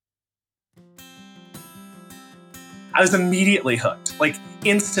I was immediately hooked, like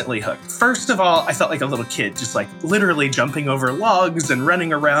instantly hooked. First of all, I felt like a little kid, just like literally jumping over logs and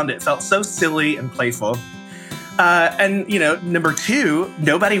running around. It felt so silly and playful. And, number two,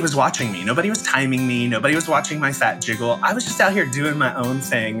 nobody was watching me. Nobody was timing me. Nobody was watching my fat jiggle. I was just out here doing my own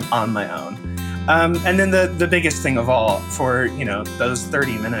thing on my own. And then the biggest thing of all, for, those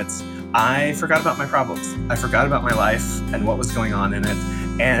 30 minutes, I forgot about my problems. I forgot about my life and what was going on in it.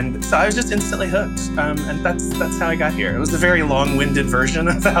 And so I was just instantly hooked. And that's how I got here. It was a very long-winded version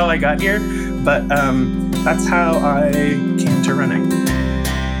of how I got here, but that's how I came to running.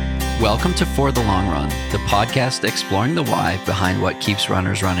 Welcome to For the Long Run, the podcast exploring the why behind what keeps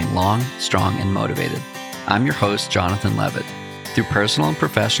runners running long, strong, and motivated. I'm your host, Jonathan Levitt. Through personal and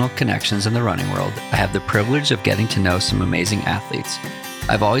professional connections in the running world, I have the privilege of getting to know some amazing athletes.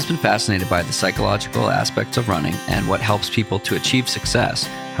 I've always been fascinated by the psychological aspects of running and what helps people to achieve success,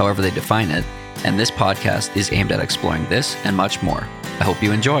 however they define it, and this podcast is aimed at exploring this and much more. I hope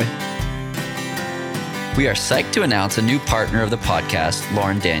you enjoy. We are psyched to announce a new partner of the podcast,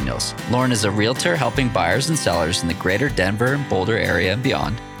 Lauren Daniels. Lauren is a realtor helping buyers and sellers in the greater Denver and Boulder area and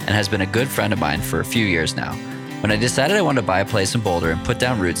beyond, and has been a good friend of mine for a few years now. When I decided I wanted to buy a place in Boulder and put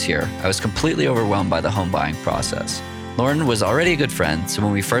down roots here, I was completely overwhelmed by the home buying process. Lauren was already a good friend, so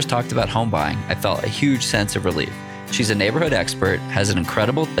when we first talked about home buying, I felt a huge sense of relief. She's a neighborhood expert, has an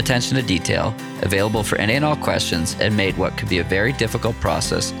incredible attention to detail, available for any and all questions, and made what could be a very difficult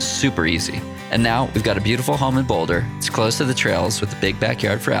process super easy. And now we've got a beautiful home in Boulder. It's close to the trails with a big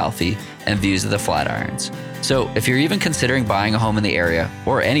backyard for Alfie and views of the Flatirons. So if you're even considering buying a home in the area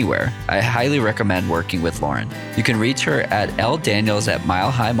or anywhere, I highly recommend working with Lauren. You can reach her at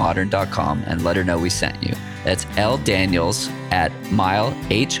ldaniels@milehighmodern.com and let her know we sent you. That's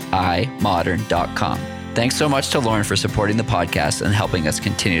ldaniels@milehighmodern.com. Thanks so much to Lauren for supporting the podcast and helping us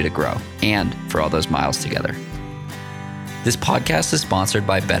continue to grow, and for all those miles together. This podcast is sponsored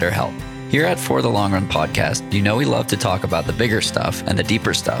by BetterHelp. Here at For the Long Run podcast, we love to talk about the bigger stuff and the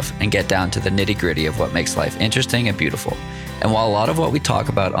deeper stuff and get down to the nitty-gritty of what makes life interesting and beautiful. And while a lot of what we talk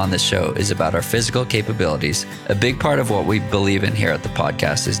about on this show is about our physical capabilities, a big part of what we believe in here at the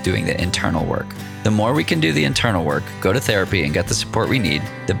podcast is doing the internal work. The more we can do the internal work, go to therapy and get the support we need,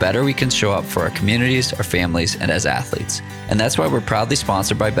 the better we can show up for our communities, our families, and as athletes. And that's why we're proudly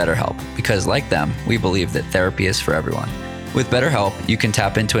sponsored by BetterHelp, because like them, we believe that therapy is for everyone. With BetterHelp, you can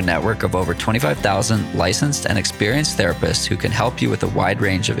tap into a network of over 25,000 licensed and experienced therapists who can help you with a wide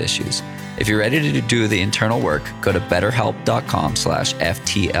range of issues. If you're ready to do the internal work, go to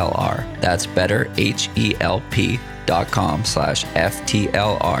betterhelp.com/FTLR. That's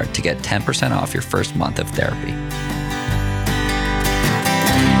betterhelp.com/FTLR to get 10% off your first month of therapy.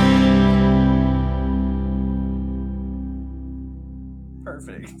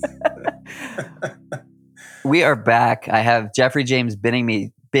 Perfect. We are back. I have Jeffrey James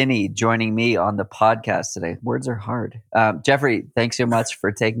Binney joining me on the podcast today. Words are hard. Jeffrey, thanks so much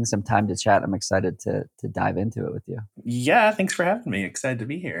for taking some time to chat. I'm excited to dive into it with you. Yeah, thanks for having me. Excited to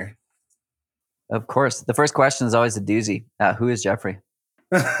be here. Of course. The first question is always a doozy. Who is Jeffrey?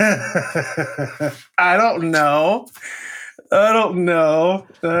 I don't know.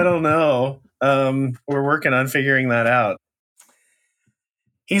 We're working on figuring that out.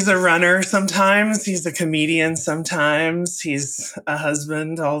 He's a runner sometimes. He's a comedian sometimes. He's a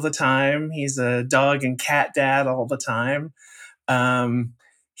husband all the time. He's a dog and cat dad all the time.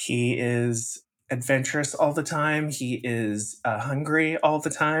 He is adventurous all the time. He is hungry all the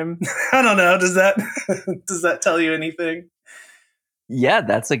time. I don't know. Does that tell you anything? Yeah,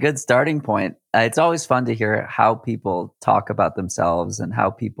 that's a good starting point. It's always fun to hear how people talk about themselves and how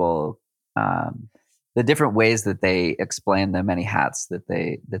people the different ways that they explain the many hats that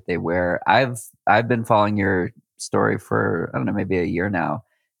they wear. I've been following your story for, I don't know, maybe a year now,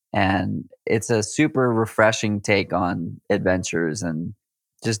 and it's a super refreshing take on adventures and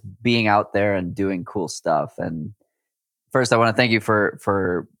just being out there and doing cool stuff. And first, I want to thank you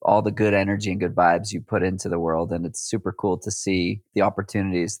for all the good energy and good vibes you put into the world, and it's super cool to see the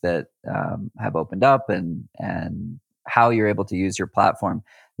opportunities that have opened up and how you're able to use your platform.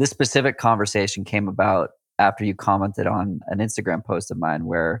 This specific conversation came about after you commented on an Instagram post of mine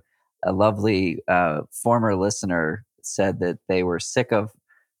where a lovely former listener said that they were sick of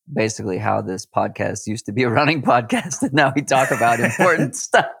basically how this podcast used to be a running podcast and now we talk about important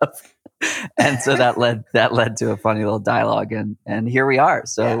stuff. And so that led to a funny little dialogue, and here we are.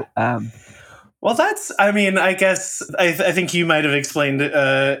 So well, I guess I think you might have explained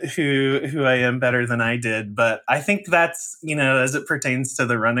who I am better than I did, but I think that's, as it pertains to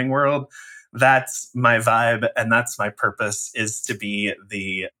the running world, that's my vibe and that's my purpose, is to be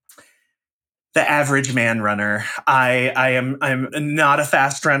the average man runner. I'm not a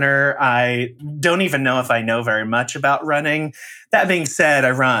fast runner. I don't even know if I know very much about running. That being said,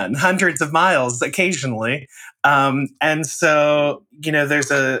 I run hundreds of miles occasionally. And so,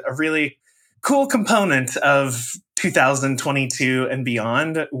 there's a really cool component of 2022 and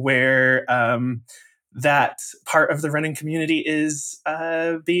beyond where that part of the running community is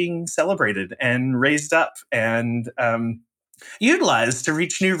being celebrated and raised up and utilized to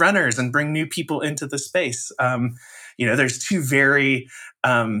reach new runners and bring new people into the space. There's two very,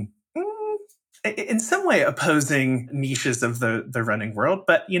 in some way, opposing niches of the running world.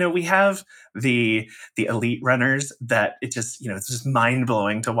 But we have the elite runners that it's just mind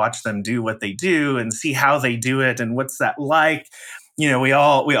blowing to watch them do what they do and see how they do it and what's that like. We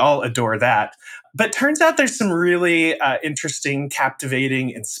all adore that. But turns out there's some really interesting, captivating,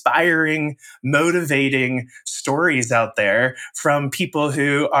 inspiring, motivating stories out there from people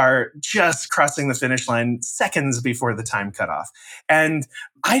who are just crossing the finish line seconds before the time cutoff. And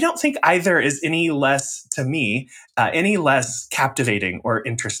I don't think either is any less, to me, any less captivating or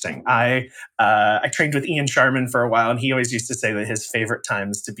interesting. I trained with Ian Sharman for a while, and he always used to say that his favorite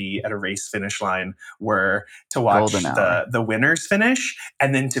times to be at a race finish line were to watch the winners finish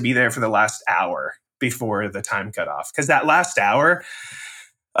and then to be there for the last hour before the time cutoff. Because that last hour,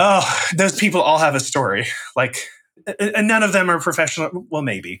 those people all have a story. And none of them are professional. Well,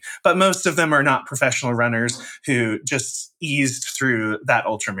 maybe, but most of them are not professional runners who just eased through that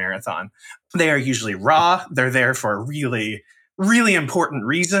ultra marathon. They are usually raw. They're there for a really, really important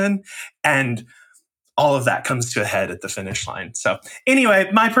reason. And all of that comes to a head at the finish line. So anyway,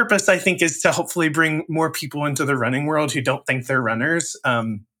 my purpose, I think, is to hopefully bring more people into the running world who don't think they're runners,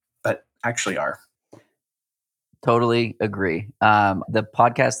 but actually are. Totally agree. The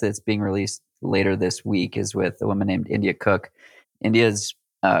podcast that's being released later this week is with a woman named India Cook. India's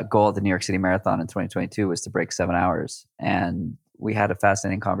goal at the New York City Marathon in 2022 was to break 7 hours. And we had a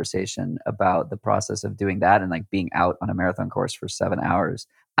fascinating conversation about the process of doing that and being out on a marathon course for 7 hours.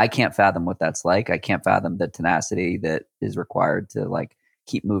 I can't fathom what that's like. I can't fathom the tenacity that is required to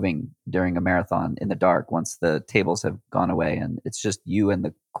keep moving during a marathon in the dark once the tables have gone away and it's just you and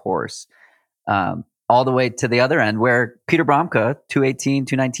the course. All the way to the other end where Peter Bromka, 218,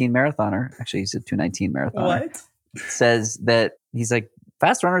 219 marathoner, actually he's a 219 marathoner, says that he's like,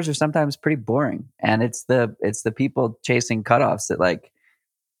 fast runners are sometimes pretty boring. And it's the people chasing cutoffs that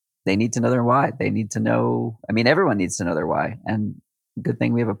they need to know their why. They need to know, everyone needs to know their why. And good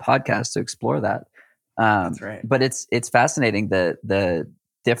thing we have a podcast to explore that. That's right. But it's fascinating the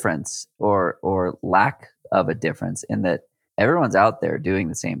difference or lack of a difference in that everyone's out there doing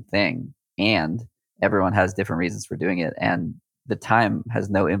the same thing and everyone has different reasons for doing it. And the time has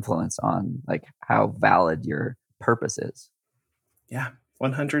no influence on how valid your purpose is. Yeah,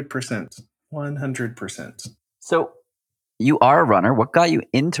 100%. 100%. So you are a runner. What got you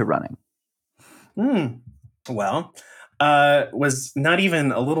into running? Well, was not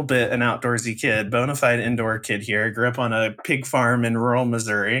even a little bit an outdoorsy kid, bona fide indoor kid here. Grew up on a pig farm in rural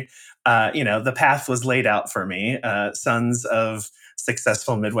Missouri. The path was laid out for me. Sons of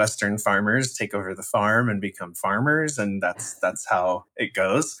successful Midwestern farmers take over the farm and become farmers, and that's how it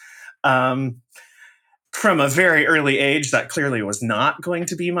goes. From a very early age, that clearly was not going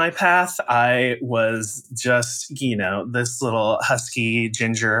to be my path. I was just, this little husky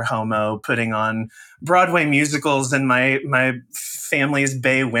ginger homo putting on Broadway musicals in my family's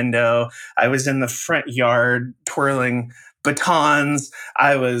bay window. I was in the front yard twirling batons.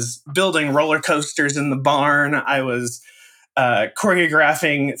 I was building roller coasters in the barn. I was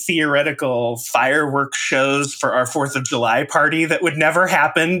choreographing theoretical fireworks shows for our 4th of July party that would never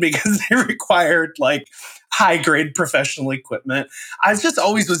happen because they required high grade professional equipment. I just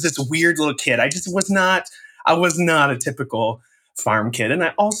always was this weird little kid. I was not a typical farm kid. And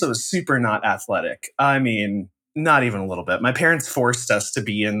I also was super not athletic. Not even a little bit. My parents forced us to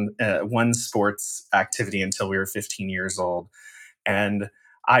be in one sports activity until we were 15 years old. And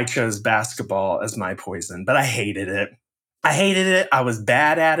I chose basketball as my poison, but I hated it. I was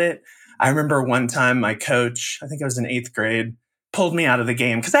bad at it. I remember one time my coach, I think I was in 8th grade, pulled me out of the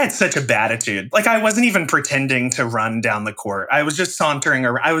game because I had such a bad attitude. I wasn't even pretending to run down the court. I was just sauntering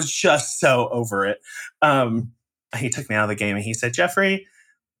around. I was just so over it. He took me out of the game and he said, "Jeffrey,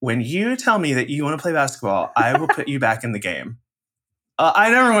 when you tell me that you want to play basketball, I will put you back in the game." I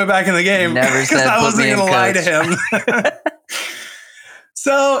never went back in the game because I wasn't going to lie to him.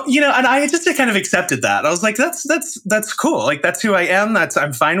 So, and I just kind of accepted that. I was like, that's cool. Like, that's who I am.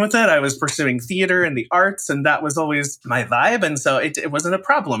 I'm fine with it. I was pursuing theater and the arts, and that was always my vibe. And so it wasn't a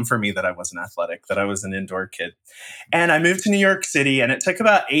problem for me that I wasn't athletic, that I was an indoor kid. And I moved to New York City, and it took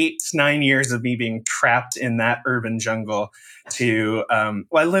about 8-9 years of me being trapped in that urban jungle to,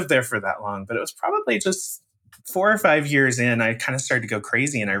 I lived there for that long, but it was probably just 4 or 5 years in, I kind of started to go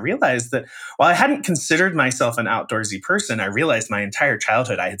crazy. And I realized that while I hadn't considered myself an outdoorsy person, I realized my entire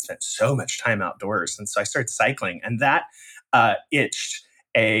childhood I had spent so much time outdoors. And so I started cycling, and that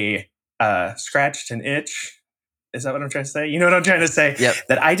scratched an itch. Is that what I'm trying to say? You know what I'm trying to say? Yep.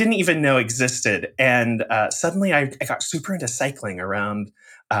 That I didn't even know existed. And suddenly I got super into cycling around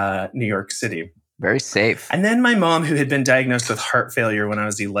New York City. Very safe. And then my mom, who had been diagnosed with heart failure when I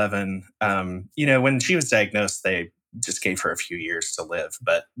was 11, when she was diagnosed, they just gave her a few years to live.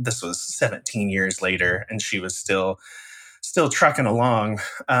 But this was 17 years later, and she was still trucking along.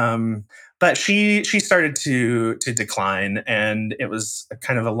 But she started to decline, and it was a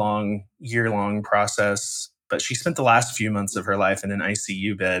kind of a year-long process. But she spent the last few months of her life in an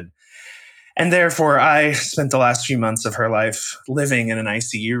ICU bed. And therefore, I spent the last few months of her life living in an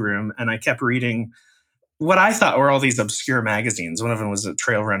ICU room, and I kept reading what I thought were all these obscure magazines. One of them was a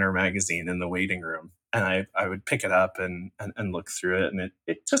Trail Runner magazine in the waiting room. And I would pick it up and look through it. And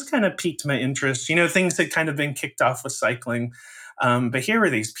it just kind of piqued my interest. Things had kind of been kicked off with cycling. But here were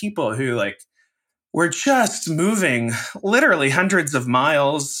these people who were just moving literally hundreds of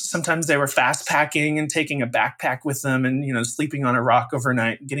miles. Sometimes they were fast packing and taking a backpack with them and, sleeping on a rock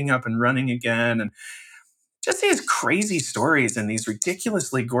overnight, getting up and running again. And just these crazy stories in these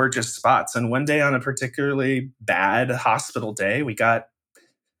ridiculously gorgeous spots. And one day on a particularly bad hospital day, we got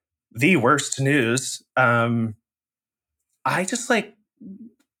the worst news. I just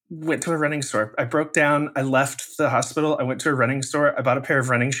went to a running store. I broke down. I left the hospital. I went to a running store. I bought a pair of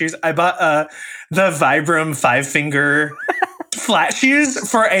running shoes. I bought the Vibram 5-finger flat shoes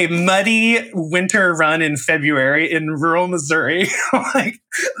for a muddy winter run in February in rural Missouri.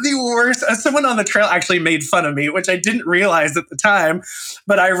 The worst. Someone on the trail actually made fun of me, which I didn't realize at the time,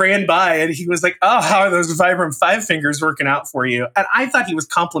 but I ran by and he was like, "Oh, how are those Vibram 5-fingers working out for you?" And I thought he was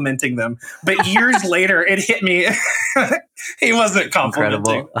complimenting them, but years later it hit me. He wasn't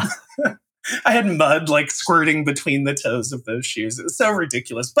complimenting. I had mud squirting between the toes of those shoes. It was so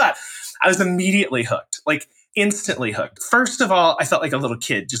ridiculous, but I was immediately hooked. Instantly hooked. First of all, I felt like a little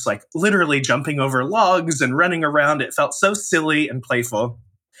kid, just literally jumping over logs and running around. It felt so silly and playful.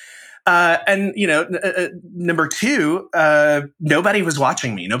 Number two, nobody was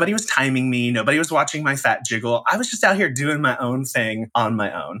watching me. Nobody was timing me. Nobody was watching my fat jiggle. I was just out here doing my own thing on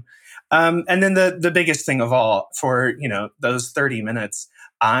my own. And then the biggest thing of all, for those 30 minutes,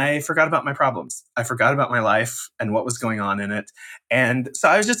 I forgot about my problems. I forgot about my life and what was going on in it. And so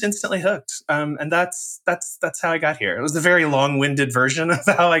I was just instantly hooked. And that's how I got here. It was a very long-winded version of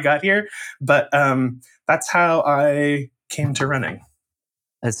how I got here, but that's how I came to running.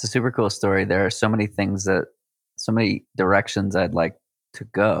 It's a super cool story. There are so many directions I'd like to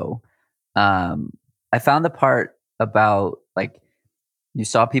go. I found the part about you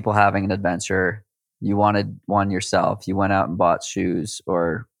saw people having an adventure. You wanted one yourself. You went out and bought shoes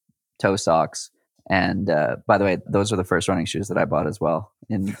or toe socks. And by the way, those were the first running shoes that I bought as well.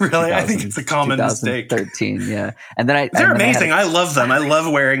 Really? I think it's a common mistake. 2013, yeah. And then they're amazing. I love them. I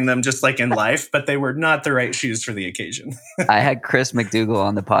love wearing them just like in life, but they were not the right shoes for the occasion. I had Chris McDougall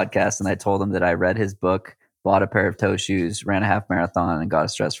on the podcast, and I told him that I read his book, bought a pair of toe shoes, ran a half marathon, and got a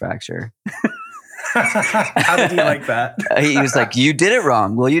stress fracture. How did he like that? He was like, "You did it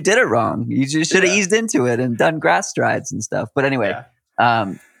wrong." Well, you did it wrong. You just should have eased into it and done grass strides and stuff. But anyway,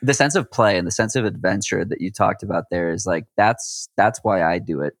 the sense of play and the sense of adventure that you talked about there is that's why I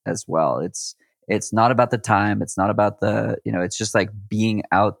do it as well. It's not about the time. It's not about it's just being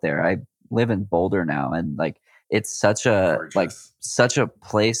out there. I live in Boulder now, and it's such a such a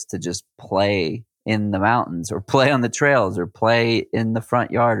place to just play in the mountains or play on the trails or play in the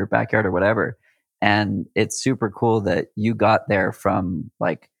front yard or backyard or whatever. And it's super cool that you got there from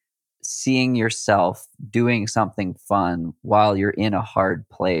seeing yourself doing something fun while you're in a hard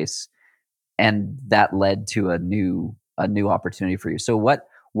place, and that led to a new opportunity for you. So what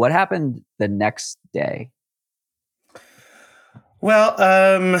happened the next day? Well,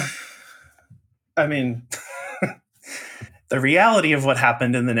 I mean, the reality of what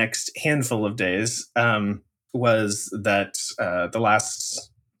happened in the next handful of days was that the last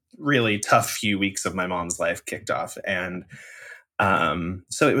really tough few weeks of my mom's life kicked off, and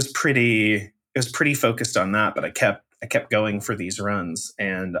so it was pretty focused on that. But I kept going for these runs,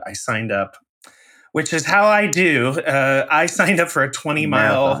 and I signed up which is how I do. I signed up for a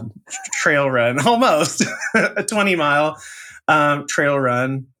 20-mile trail run, almost a 20-mile trail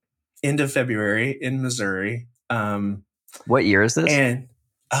run, end of February in Missouri. What year is this? And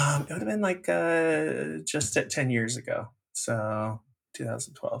it would have been like just at 10 years ago. So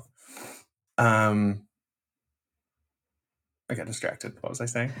 2012. I got distracted. What was I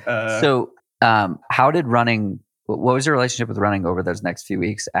saying? How did running? What was your relationship with running over those next few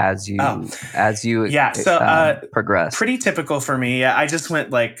weeks as you progressed? Pretty typical for me. Yeah, I just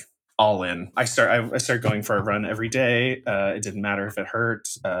went like all in. I started going for a run every day. It didn't matter if it hurt.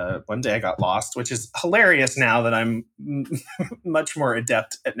 One day I got lost, which is hilarious now that I'm much more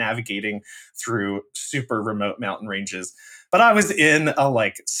adept at navigating through super remote mountain ranges. But I was in a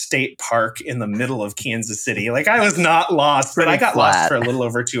like state park in the middle of Kansas City. Like I was not lost, but I got lost for a little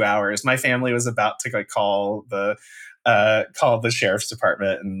over 2 hours. My family was about to like call the sheriff's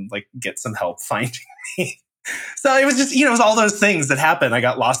department and like get some help finding me. So it was just, it was all those things that happened. I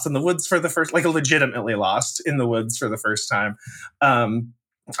got lost in the woods for the first, like legitimately lost in the woods for the first time.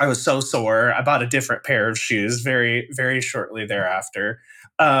 I was so sore. I bought a different pair of shoes very, very shortly thereafter.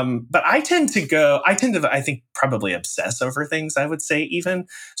 But I tend to, I think, probably obsess over things, I would say even.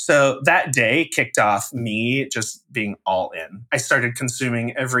 So that day kicked off me just being all in. I started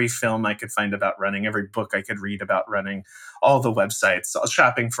consuming every film I could find about running, every book I could read about running, all the websites,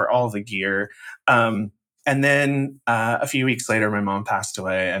 shopping for all the gear. And then a few weeks later, my mom passed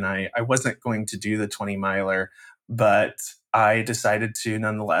away, and I wasn't going to do the 20-miler, but I decided to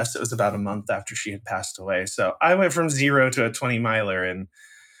nonetheless. It was about a month after she had passed away. So I went from 0 to a 20-miler in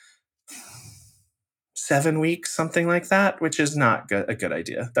 7 weeks, something like that, which is not a good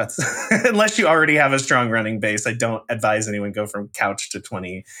idea. That's unless you already have a strong running base. I don't advise anyone go from couch to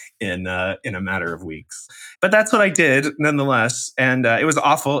 20 in a matter of weeks. But that's what I did nonetheless. And it was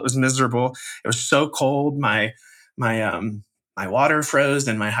awful. It was miserable. It was so cold. My water froze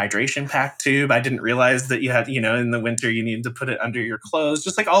in my hydration pack tube. I didn't realize that you had, in the winter, you needed to put it under your clothes.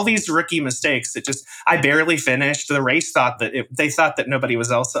 Just like all these rookie mistakes. I barely finished. The race they thought that nobody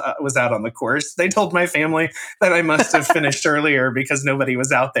was else was out on the course. They told my family that I must have finished earlier because nobody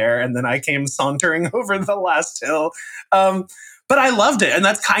was out there. And then I came sauntering over the last hill. But I loved it. And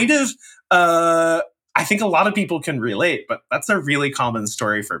that's kind of, I think a lot of people can relate, but that's a really common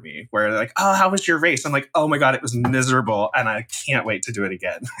story for me where they're like, oh, how was your race? I'm like, oh my God, it was miserable. And I can't wait to do it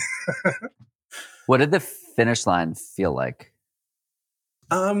again. What did the finish line feel like?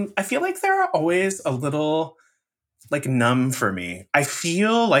 I feel like they're always a little like numb for me. I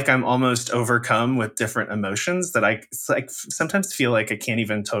feel like I'm almost overcome with different emotions that I sometimes feel like I can't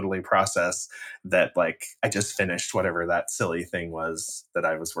even totally process that like I just finished whatever that silly thing was that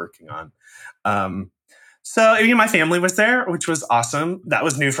I was working on. So, my family was there, which was awesome. That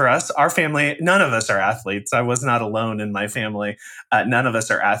was new for us. Our family, none of us are athletes. I was not alone in my family. None of us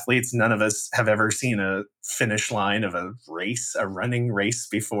are athletes. None of us have ever seen a finish line of a running race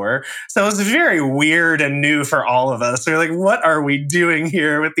before. So it was very weird and new for all of us. We're like, what are we doing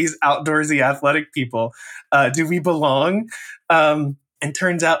here with these outdoorsy athletic people? Do we belong? And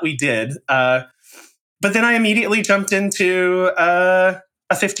turns out we did. But then I immediately jumped into a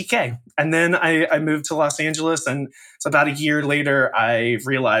 50K. And then I moved to Los Angeles. And so about a year later, I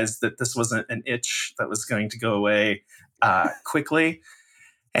realized that this wasn't an itch that was going to go away quickly.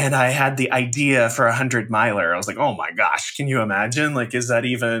 And I had the idea for a 100-miler. I was like, oh my gosh, can you imagine? Like, is that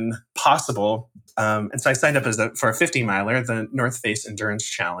even possible? And so I signed up for a 50-miler, the North Face Endurance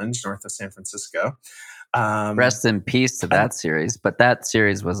Challenge, north of San Francisco. Rest in peace to that series. But that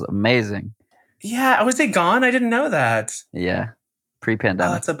series was amazing. Yeah. Was it gone? I didn't know that. Yeah. Pre-pandemic.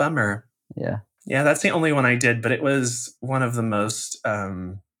 Oh, that's a bummer. Yeah. Yeah, that's the only one I did, but it was one of the most,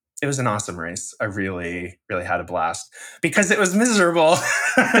 it was an awesome race. I really, really had a blast because it was miserable.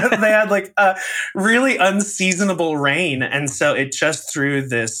 They had like a really unseasonable rain. And so it just threw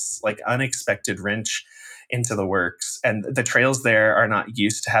this like unexpected wrench into the works. And the trails there are not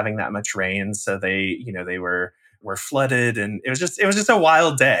used to having that much rain. So they were flooded, and it was just a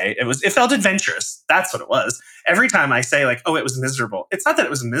wild day. It felt adventurous. That's what it was. Every time I say like, oh, it was miserable, it's not that it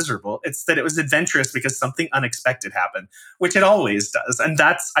was miserable. It's that it was adventurous because something unexpected happened, which it always does. And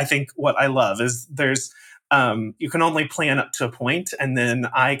that's, I think, what I love is there's, you can only plan up to a point. And then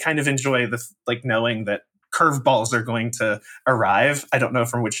I kind of enjoy knowing that curveballs are going to arrive. I don't know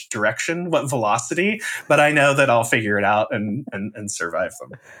from which direction, what velocity, but I know that I'll figure it out and survive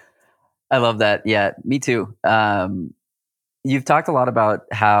them. I love that. Yeah, me too. You've talked a lot about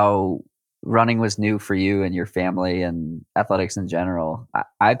how running was new for you and your family and athletics in general.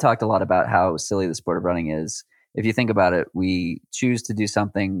 I've talked a lot about how silly the sport of running is. If you think about it, we choose to do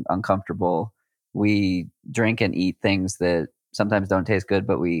something uncomfortable We drink and eat things that sometimes don't taste good,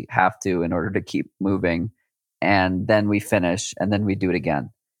 but we have to in order to keep moving. And then we finish and then we do it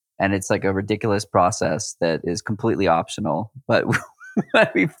again. And it's like a ridiculous process that is completely optional, but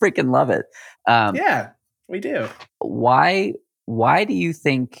we freaking love it. Yeah, we do. Why do you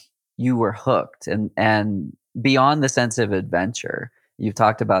think you were hooked? And beyond the sense of adventure, you've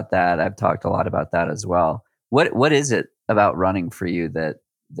talked about that. I've talked a lot about that as well. What is it about running for you that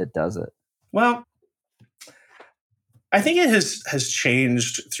does it? Well, I think it has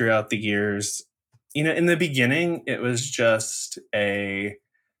changed throughout the years. In the beginning, it was just a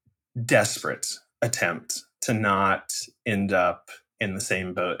desperate attempt to not end up in the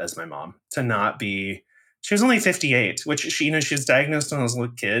same boat as my mom, to not be. She was only 58, which she was diagnosed when I was a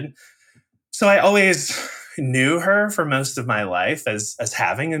little kid. So I always knew her for most of my life as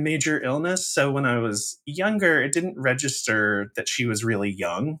having a major illness. So when I was younger, it didn't register that she was really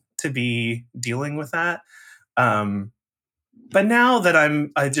young to be dealing with that. But now that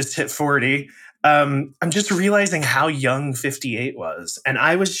I just hit 40, I'm just realizing how young 58 was. And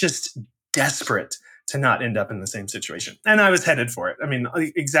I was just desperate to not end up in the same situation. And I was headed for it. I mean,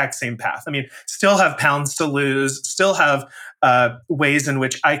 exact same path. I mean, still have pounds to lose, still have ways in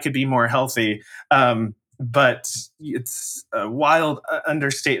which I could be more healthy. But it's a wild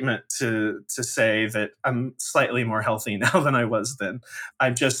understatement to say that I'm slightly more healthy now than I was then.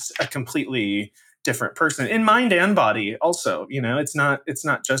 I'm just a completely different person in mind and body. Also, it's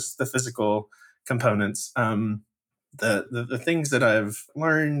not just the physical components. The things that I've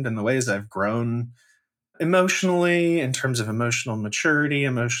learned and the ways I've grown emotionally, in terms of emotional maturity,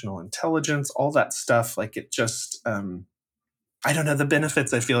 emotional intelligence, all that stuff. Like it just, I don't know, the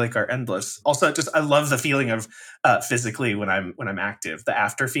benefits I feel like are endless. Also, just I love the feeling of physically when I'm active, the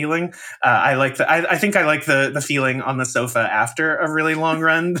after feeling. I like I think I like the feeling on the sofa after a really long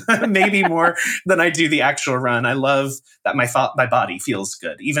run, maybe more than I do the actual run. I love that my body feels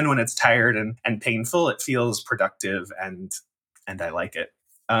good, even when it's tired and painful. It feels productive and I like it.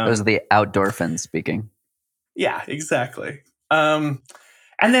 Those are the endorphins speaking. Yeah, exactly. And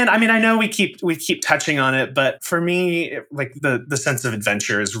then, I mean, I know we keep touching on it, but for me, like the sense of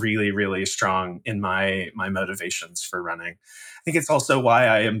adventure is really, really strong in my motivations for running. I think it's also why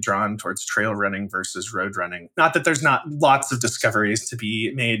I am drawn towards trail running versus road running. Not that there's not lots of discoveries to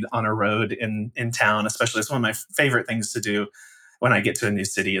be made on a road in town, especially it's one of my favorite things to do when I get to a new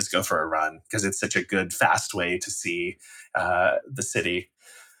city is go for a run because it's such a good, fast way to see the city.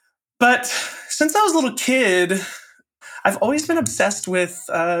 But since I was a little kid, I've always been obsessed with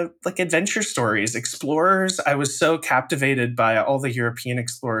like adventure stories, explorers. I was so captivated by all the European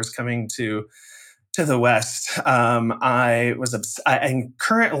explorers coming to the West. I'm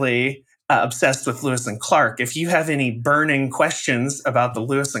currently obsessed with Lewis and Clark. If you have any burning questions about the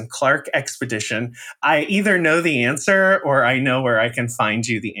Lewis and Clark expedition, I either know the answer or I know where I can find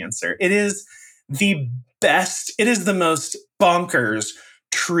you the answer. It is the best. It is the most bonkers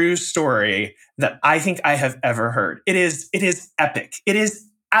true story that I think I have ever heard. It is epic. It is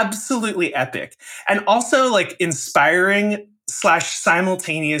absolutely epic. And also like inspiring /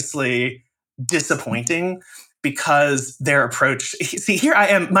 simultaneously disappointing because their approach. See, here I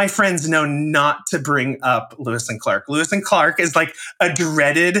am. My friends know not to bring up Lewis and Clark. Lewis and Clark is like a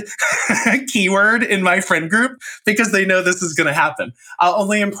dreaded keyword in my friend group because they know this is going to happen. I'll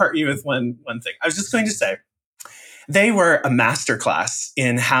only impart you with one thing. I was just going to say, they were a masterclass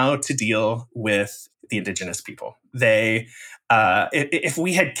in how to deal with the indigenous people. They, if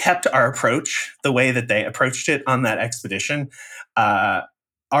we had kept our approach the way that they approached it on that expedition, our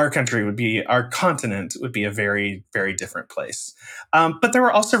continent would be a very, very different place. But there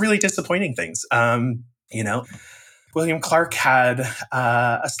were also really disappointing things. William Clark had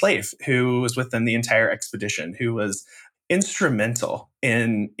a slave who was with them the entire expedition, who was instrumental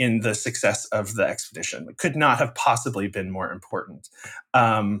in the success of the expedition. It could not have possibly been more important.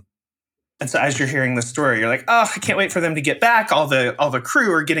 And so as you're hearing the story, you're like, oh, I can't wait for them to get back. All the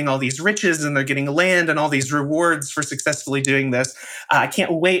crew are getting all these riches and they're getting land and all these rewards for successfully doing this. I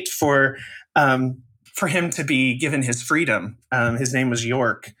can't wait for him to be given his freedom. His name was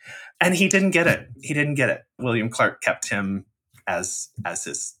York. And he didn't get it. William Clark kept him as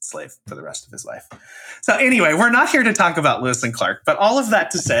his slave for the rest of his life. So anyway, we're not here to talk about Lewis and Clark, but all of that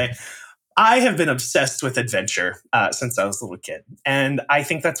to say, I have been obsessed with adventure since I was a little kid. And I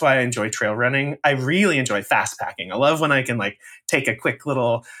think that's why I enjoy trail running. I really enjoy fast packing. I love when I can like take a quick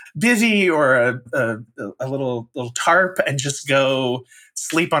little bivvy or a little tarp and just go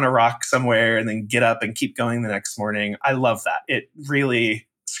sleep on a rock somewhere and then get up and keep going the next morning. I love that. It really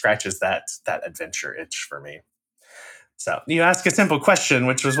scratches that adventure itch for me. So you ask a simple question,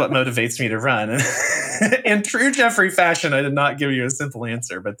 which was what motivates me to run. In true Jeffrey fashion, I did not give you a simple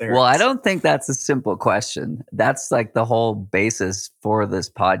answer, but there. Well, I don't think that's a simple question. That's like the whole basis for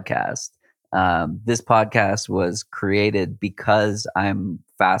this podcast. This podcast was created because I'm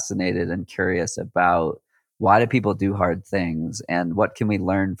fascinated and curious about why do people do hard things and what can we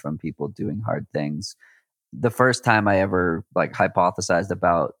learn from people doing hard things. The first time I ever like hypothesized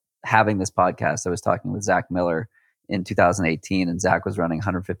about having this podcast, I was talking with Zach Miller in 2018, and Zach was running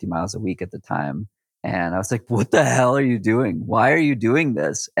 150 miles a week at the time. And I was like, what the hell are you doing? Why are you doing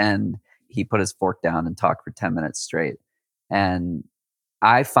this? And he put his fork down and talked for 10 minutes straight. And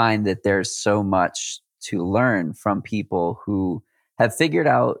I find that there's so much to learn from people who have figured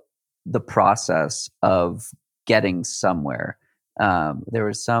out the process of getting somewhere. There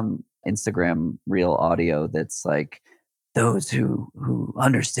was some Instagram reel audio that's like, those who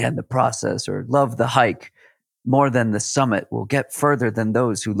understand the process or love the hike more than the summit will get further than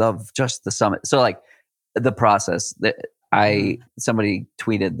those who love just the summit. So like the process that somebody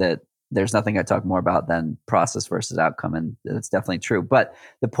tweeted that there's nothing I talk more about than process versus outcome. And that's definitely true. But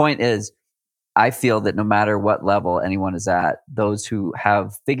the point is, I feel that no matter what level anyone is at, those who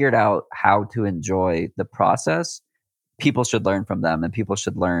have figured out how to enjoy the process, people should learn from them, and people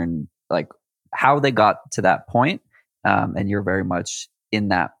should learn like how they got to that point. And you're very much in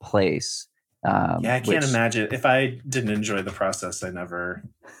that place. I can't imagine if I didn't enjoy the process. I never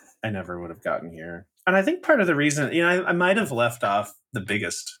would have gotten here. And I think part of the reason, I might have left off the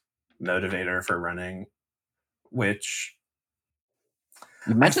biggest motivator for running, which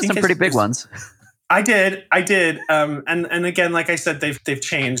you mentioned some pretty big ones. I did. And again, like I said, they've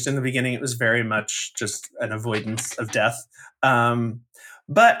changed. In the beginning, it was very much just an avoidance of death.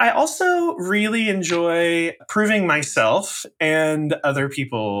 But I also really enjoy proving myself and other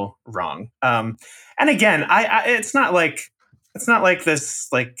people wrong. And again, it's not like this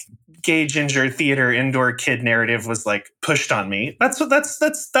like gay ginger theater indoor kid narrative was like pushed on me. That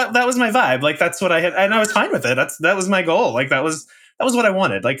was my vibe. Like that's what I had, and I was fine with it. That was my goal. Like that was what I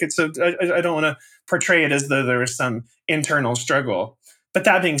wanted. Like it's I don't want to portray it as though there was some internal struggle. But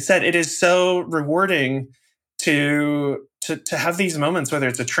that being said, it is so rewarding to have these moments, whether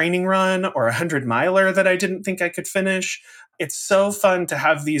it's a training run or a 100-miler that I didn't think I could finish. It's so fun to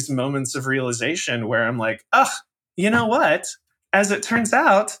have these moments of realization where I'm like, you know what? As it turns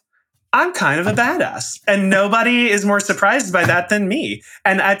out, I'm kind of a badass, and nobody is more surprised by that than me.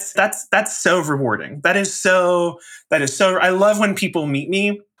 And that's so rewarding. That is so. I love when people meet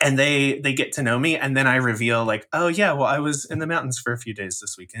me and they get to know me, and then I reveal like, oh yeah, well I was in the mountains for a few days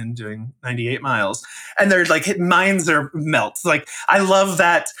this weekend doing 98 miles, and they're like, minds are melt. Like I love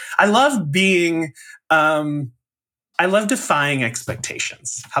that. I love being. I love defying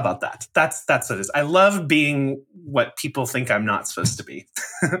expectations. How about that? That's what it is. I love being what people think I'm not supposed to be.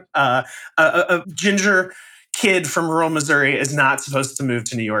 A ginger kid from rural Missouri is not supposed to move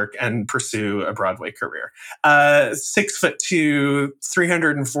to New York and pursue a Broadway career. 6'2",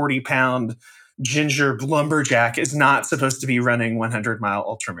 340-pound ginger lumberjack is not supposed to be running 100-mile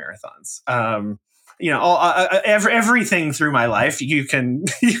ultramarathons. Everything through my life you can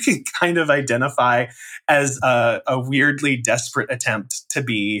kind of identify as a weirdly desperate attempt to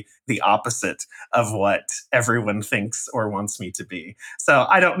be the opposite of what everyone thinks or wants me to be. So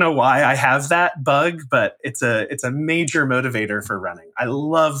I don't know why I have that bug, but it's a major motivator for running. I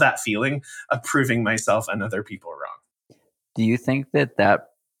love that feeling of proving myself and other people wrong. Do you think that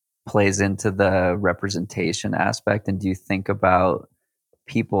plays into the representation aspect? And do you think about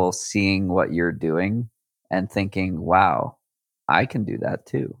people seeing what you're doing and thinking, wow, I can do that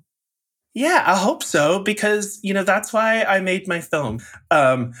too? Yeah, I hope so, because, that's why I made my film.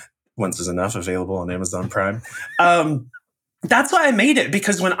 Once Is Enough, available on Amazon Prime. That's why I made it,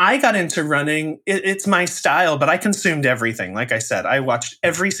 because when I got into running, it's my style, but I consumed everything. Like I said, I watched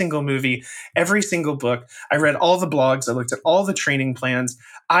every single movie, every single book. I read all the blogs. I looked at all the training plans.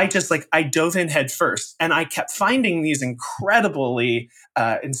 I dove in head first, and I kept finding these incredibly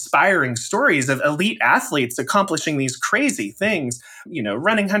inspiring stories of elite athletes accomplishing these crazy things,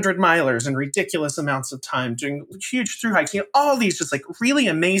 running 100-milers in ridiculous amounts of time, doing huge thru hikes, all these just like really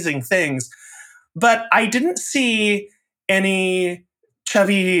amazing things. But I didn't see any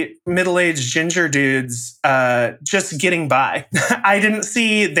chubby middle-aged ginger dudes just getting by. I didn't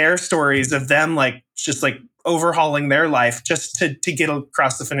see their stories of them just overhauling their life just to get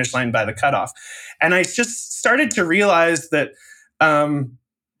across the finish line by the cutoff. And I just started to realize that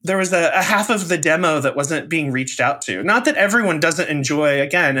there was a half of the demo that wasn't being reached out to. Not that everyone doesn't enjoy,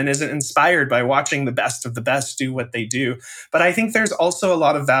 again, and isn't inspired by watching the best of the best do what they do. But I think there's also a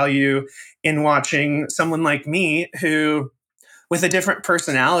lot of value in watching someone like me who, with a different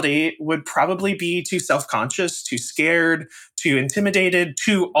personality, would probably be too self-conscious, too scared, too intimidated,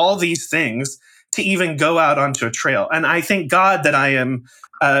 too all these things to even go out onto a trail. And I thank God that I am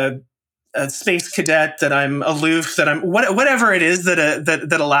a space cadet, that I'm aloof, that I'm whatever it is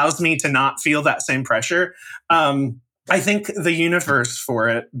that allows me to not feel that same pressure. I thank the universe for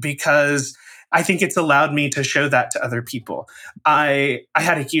it, because I think it's allowed me to show that to other people. I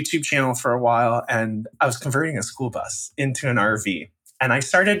had a YouTube channel for a while, and I was converting a school bus into an RV, and I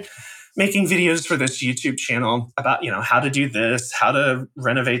started making videos for this YouTube channel about, how to do this, how to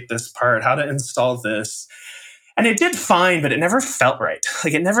renovate this part, how to install this. And it did fine, but it never felt right.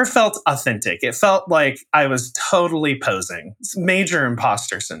 Like, it never felt authentic. It felt like I was totally posing. It's major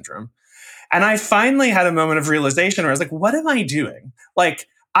imposter syndrome. And I finally had a moment of realization where I was like, what am I doing? Like,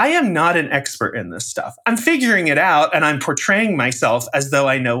 I am not an expert in this stuff. I'm figuring it out, and I'm portraying myself as though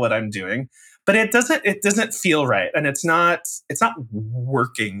I know what I'm doing, but it doesn't feel right. And it's not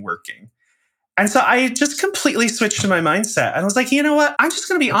working. And so I just completely switched to my mindset. And I was like, you know what? I'm just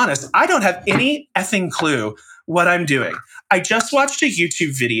going to be honest. I don't have any effing clue what I'm doing. I just watched a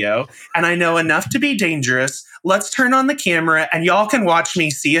YouTube video, and I know enough to be dangerous. Let's turn on the camera, and y'all can watch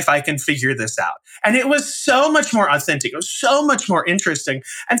me see if I can figure this out. And it was so much more authentic. It was so much more interesting.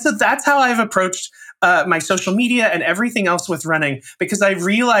 And so that's how I've approached my social media and everything else with running, because I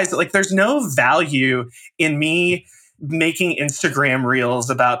realized that there's no value in me making Instagram reels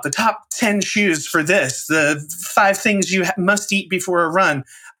about the top 10 shoes for this, the 5 things you must eat before a run.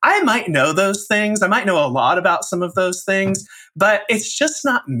 I might know those things. I might know a lot about some of those things, but it's just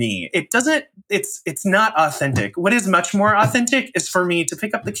not me. It's not authentic. What is much more authentic is for me to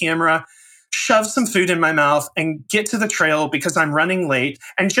pick up the camera, shove some food in my mouth, and get to the trail because I'm running late,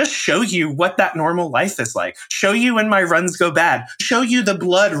 and just show you what that normal life is like. Show you when my runs go bad. Show you the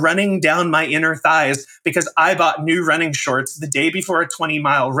blood running down my inner thighs because I bought new running shorts the day before a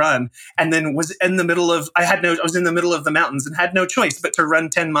 20-mile run, and then was in the middle of the mountains and had no choice but to run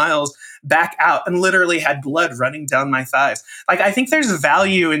 10 miles back out, and literally had blood running down my thighs. I think there's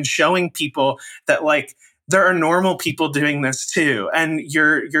value in showing people that there are normal people doing this too. And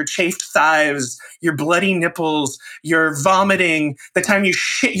your chafed thighs, your bloody nipples, your vomiting, the time you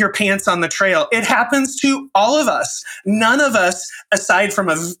shit your pants on the trail, it happens to all of us. None of us, aside from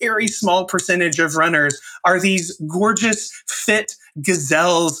a very small percentage of runners, are these gorgeous, fit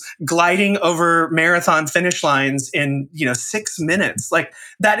gazelles gliding over marathon finish lines in 6 minutes.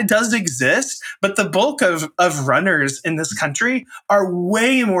 That does exist, but the bulk of runners in this country are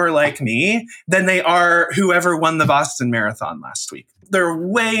way more like me than they are whoever won the Boston Marathon last week. There are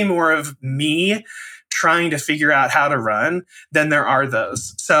way more of me trying to figure out how to run than there are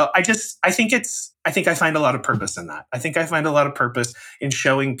those. So I think I find a lot of purpose in that. I think I find a lot of purpose in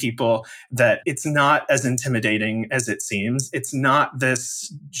showing people that it's not as intimidating as it seems. It's not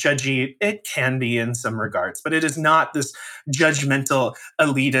this judgy, it can be in some regards, but it is not this judgmental,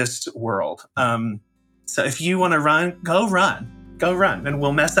 elitist world. So if you want to run, go run, and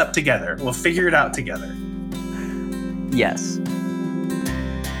we'll mess up together. We'll figure it out together. Yes.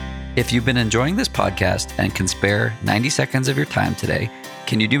 If you've been enjoying this podcast and can spare 90 seconds of your time today,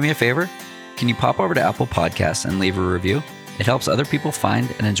 can you do me a favor? Can you pop over to Apple Podcasts and leave a review? It helps other people find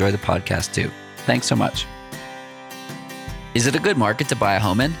and enjoy the podcast too. Thanks so much. Is it a good market to buy a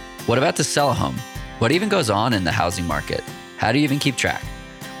home in? What about to sell a home? What even goes on in the housing market? How do you even keep track?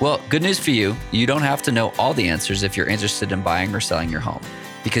 Well, good news for you. You don't have to know all the answers if you're interested in buying or selling your home,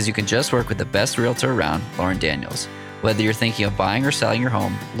 because you can just work with the best realtor around, Lauren Daniels. Whether you're thinking of buying or selling your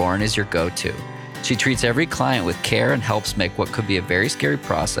home, Lauren is your go-to. She treats every client with care and helps make what could be a very scary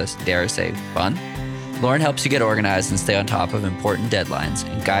process, dare I say, fun. Lauren helps you get organized and stay on top of important deadlines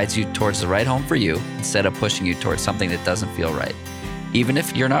and guides you towards the right home for you instead of pushing you towards something that doesn't feel right. Even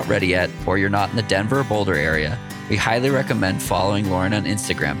if you're not ready yet or you're not in the Denver or Boulder area, we highly recommend following Lauren on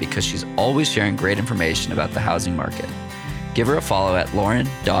Instagram because she's always sharing great information about the housing market. Give her a follow at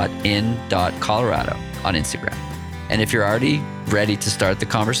lauren.in.colorado on Instagram. And if you're already ready to start the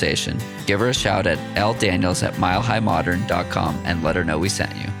conversation, give her a shout at ldaniels@milehighmodern.com and let her know we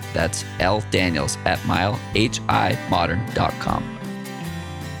sent you. That's ldaniels@milehighmodern.com.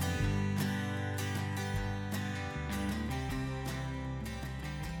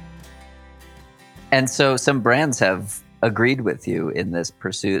 And so some brands have agreed with you in this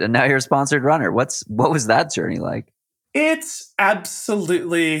pursuit, and now you're a sponsored runner. What was that journey like? It's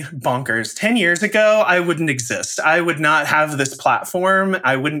absolutely bonkers. 10 years ago, I wouldn't exist. I would not have this platform.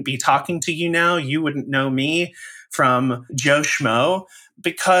 I wouldn't be talking to you now. You wouldn't know me from Joe Schmo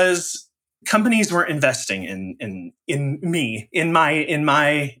because companies weren't investing in me, in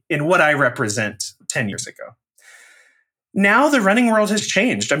what I represent 10 years ago. Now the running world has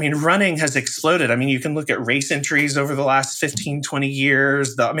changed. I mean, running has exploded. I mean, you can look at race entries over the last 15, 20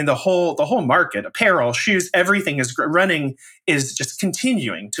 years. The whole market, apparel, shoes, everything is running is just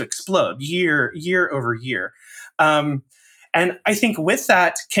continuing to explode year over year. And I think with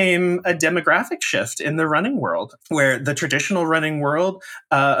that came a demographic shift in the running world, where the traditional running world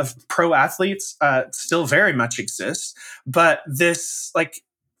of pro athletes still very much exists, but this like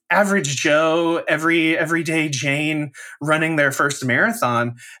average Joe, everyday Jane running their first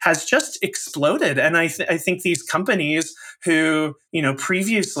marathon has just exploded. And I think these companies who,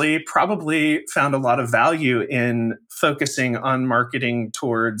 previously probably found a lot of value in focusing on marketing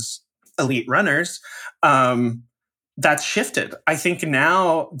towards elite runners, that's shifted. I think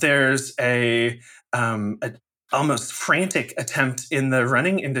now there's a almost frantic attempt in the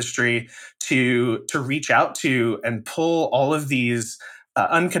running industry to reach out to and pull all of these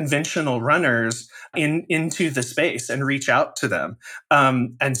unconventional runners into the space and reach out to them.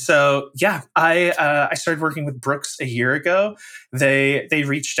 And so, yeah, I started working with Brooks a year ago. They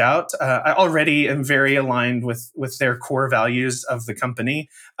reached out. I already am very aligned with their core values of the company,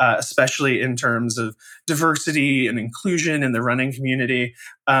 especially in terms of diversity and inclusion in the running community.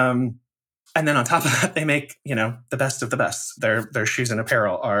 And then on top of that, they make, the best of the best. Their shoes and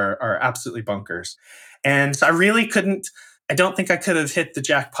apparel are absolutely bonkers. And so I don't think I could have hit the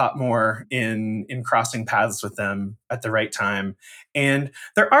jackpot more in crossing paths with them at the right time. And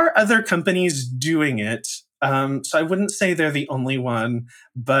there are other companies doing it. So I wouldn't say they're the only one,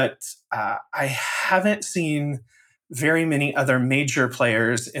 but I haven't seen very many other major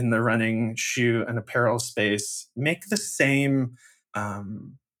players in the running shoe and apparel space make the same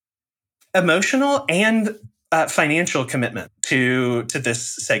emotional and financial commitment to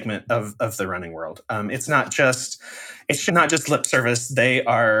this segment of the running world. It's not just lip service.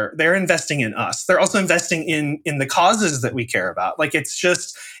 They're investing in us. They're also investing in the causes that we care about. Like I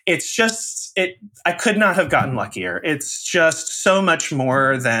could not have gotten luckier. It's just so much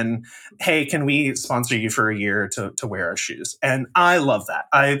more than, hey, can we sponsor you for a year to wear our shoes? And I love that.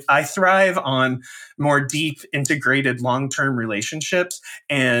 I thrive on more deep, integrated, long-term relationships.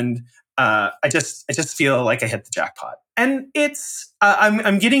 And I just feel like I hit the jackpot, and it's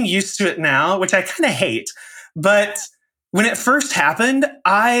I'm getting used to it now, which I kind of hate. But when it first happened,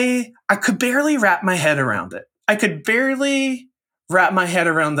 I could barely wrap my head around it. I could barely wrap my head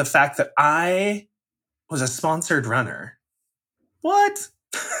around the fact that I was a sponsored runner. What?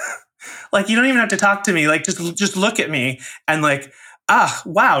 Like, you don't even have to talk to me. Like, just look at me and like,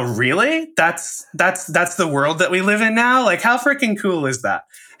 wow, really? That's the world that we live in now. Like, how freaking cool is that?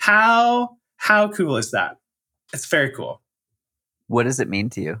 How cool is that? It's very cool. What does it mean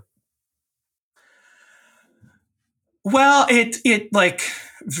to you? Well, it like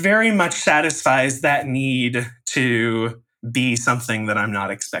very much satisfies that need to be something that I'm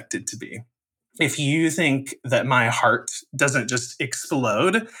not expected to be. If you think that my heart doesn't just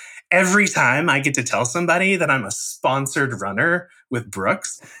explode every time I get to tell somebody that I'm a sponsored runner with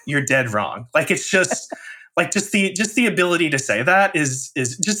Brooks, you're dead wrong. Like, it's just like just the ability to say that is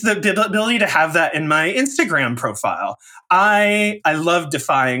just the ability to have that in my Instagram profile. I love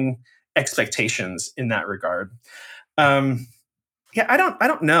defying expectations in that regard. Yeah, I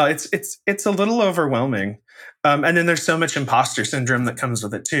don't know. It's a little overwhelming. And then there's so much imposter syndrome that comes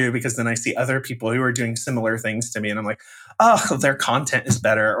with it too, because then I see other people who are doing similar things to me and I'm like, oh, their content is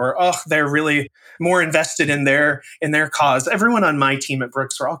better, or oh, they're really more invested in their cause. Everyone on my team at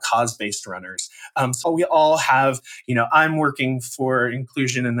Brooks, we're all cause-based runners. So we all have, I'm working for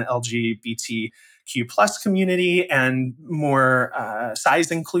inclusion in the LGBTQ+ community and more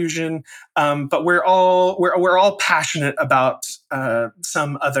size inclusion, but we're all passionate about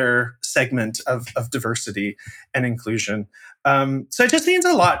some other segment of diversity and inclusion. So it just means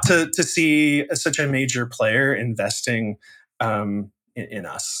a lot to see such a major player investing in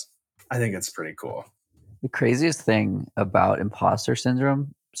us. I think it's pretty cool. The craziest thing about imposter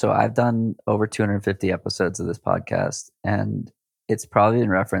syndrome. So I've done over 250 episodes of this podcast, and it's probably been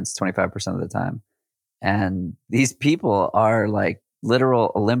referenced 25% of the time. And these people are like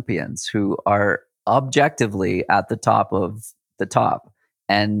literal Olympians who are objectively at the top of the top.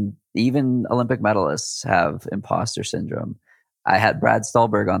 And even Olympic medalists have imposter syndrome. I had Brad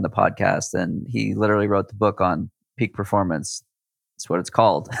Stulberg on the podcast, and he literally wrote the book on peak performance. It's what it's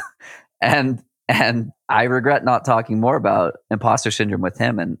called. and And I regret not talking more about imposter syndrome with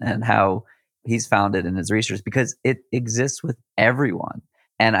him and how he's found it in his research, because it exists with everyone.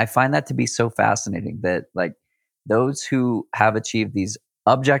 And I find that to be so fascinating that like those who have achieved these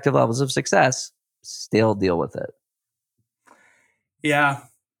objective levels of success still deal with it. Yeah.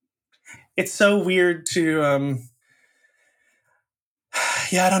 It's so weird to,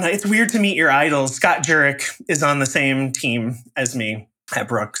 I don't know. It's weird to meet your idols. Scott Jurek is on the same team as me at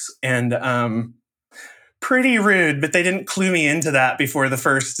Brooks, and pretty rude, but they didn't clue me into that before the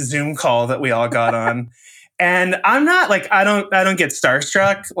first Zoom call that we all got on. And I'm not like, I don't get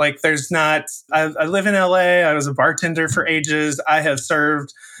starstruck. Like there's not, I live in LA. I was a bartender for ages. I have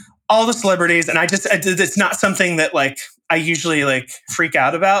served all the celebrities, and it's not something that like I usually like freak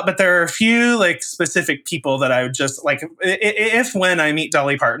out about, but there are a few like specific people that I would just like, if when I meet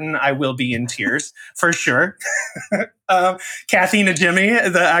Dolly Parton, I will be in tears for sure. Kathy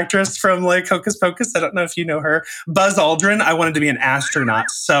Najimy, the actress from like Hocus Pocus. I don't know if you know her. Buzz Aldrin. I wanted to be an astronaut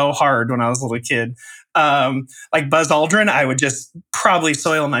so hard when I was a little kid. Like Buzz Aldrin, I would just probably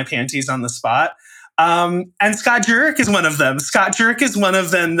soil my panties on the spot. And Scott Jurek is one of them. Scott Jurek is one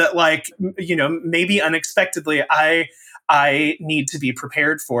of them that, like, you know, maybe unexpectedly, I need to be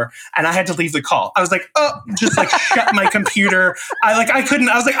prepared for. And I had to leave the call. I was like, oh, just like shut my computer. I couldn't.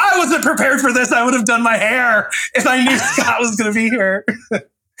 I was like, I wasn't prepared for this. I would have done my hair if I knew Scott was going to be here.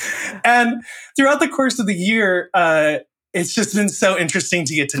 And throughout the course of the year, it's just been so interesting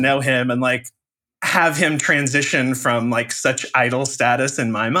to get to know him and like have him transition from like such idol status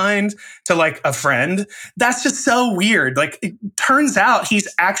in my mind to like a friend. That's just so weird. Like it turns out he's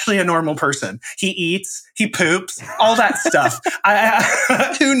actually a normal person. He eats, he poops, all that stuff.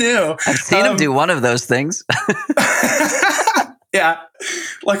 Who knew? I've seen him do one of those things. Yeah.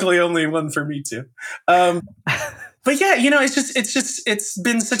 Luckily only one for me too. But yeah, you know, it's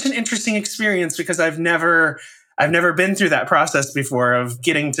been such an interesting experience because I've never been through that process before of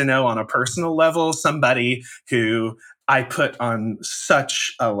getting to know on a personal level somebody who I put on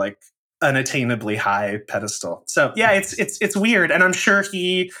such a like unattainably high pedestal. So yeah, it's weird, and I'm sure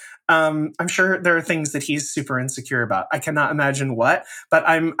I'm sure there are things that he's super insecure about. I cannot imagine what, but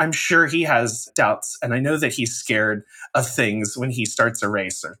I'm sure he has doubts, and I know that he's scared of things when he starts a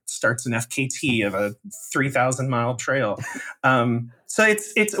race or starts an FKT of a 3,000-mile trail. So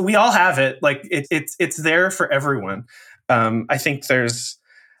it's we all have it. Like it's there for everyone. I think there's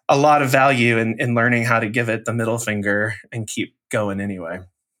a lot of value in learning how to give it the middle finger and keep going anyway.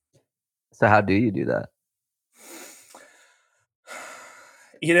 So how do you do that?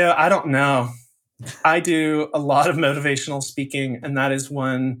 You know, I don't know. I do a lot of motivational speaking, and that is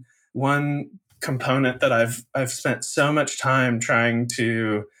one component that I've spent so much time trying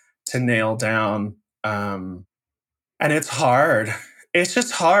to nail down. And it's hard. It's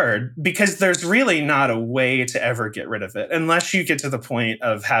just hard because there's really not a way to ever get rid of it unless you get to the point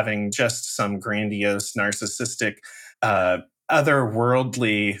of having just some grandiose, narcissistic,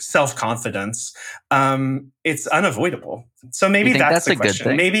 otherworldly self-confidence. It's unavoidable. So maybe that's the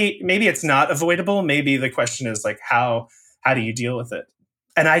question. Maybe it's not avoidable. Maybe the question is like, how do you deal with it?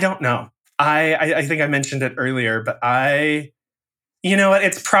 And I don't know. I think I mentioned it earlier, but you know what?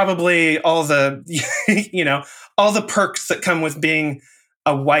 It's probably all the, all the perks that come with being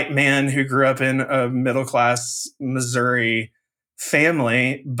a white man who grew up in a middle-class Missouri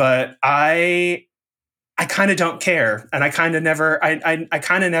family. But I kind of don't care. And I kind of never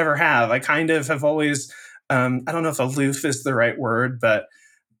have. I kind of have always, I don't know if aloof is the right word, but,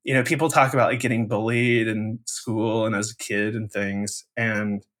 you know, people talk about like getting bullied in school and as a kid and things.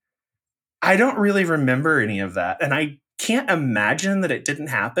 And I don't really remember any of that. And I can't imagine that it didn't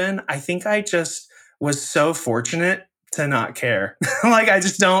happen. I think I just was so fortunate to not care. Like I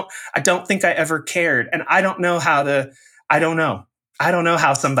don't think I ever cared. And I don't know I don't know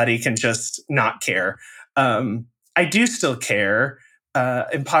how somebody can just not care. I do still care.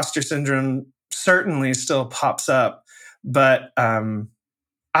 Imposter syndrome certainly still pops up, but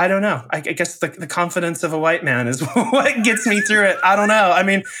I don't know. I guess the confidence of a white man is what gets me through it. I don't know. I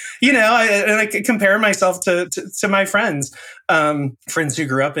mean, you know, I compare myself to my friends who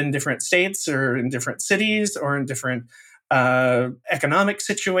grew up in different states or in different cities or in different economic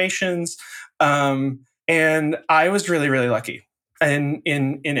situations. And I was really, really lucky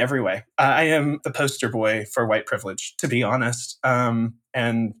in every way. I am the poster boy for white privilege, to be honest.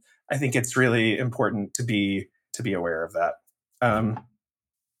 And I think it's really important to be aware of that.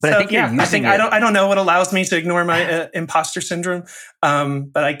 But so, I think I don't know what allows me to ignore my imposter syndrome,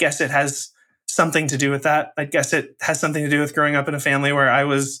 but I guess it has something to do with that. I guess it has something to do with growing up in a family where I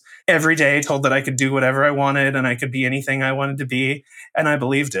was every day told that I could do whatever I wanted and I could be anything I wanted to be, and I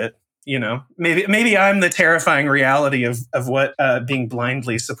believed it. maybe I'm the terrifying reality of what being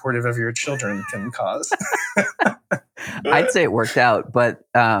blindly supportive of your children can cause. I'd say it worked out, but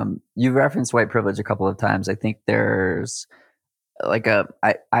you referenced white privilege a couple of times. I think there's like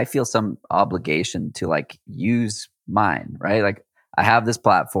I feel some obligation to like use mine, right? Like I have this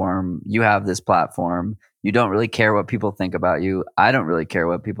platform, you have this platform. You don't really care what people think about you. I don't really care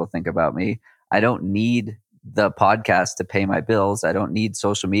what people think about me. I don't need the podcast to pay my bills. I don't need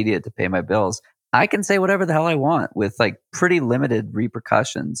social media to pay my bills. I can say whatever the hell I want with like pretty limited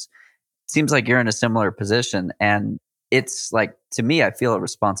repercussions. Seems like you're in a similar position. And it's like, to me, I feel a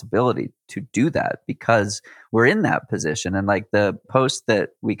responsibility to do that because we're in that position. And like the post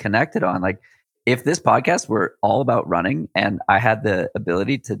that we connected on, like if this podcast were all about running and I had the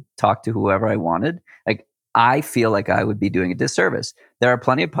ability to talk to whoever I wanted, like I feel like I would be doing a disservice. There are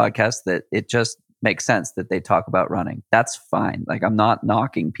plenty of podcasts that it just makes sense that they talk about running. That's fine. Like I'm not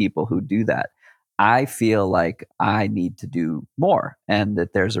knocking people who do that. I feel like I need to do more and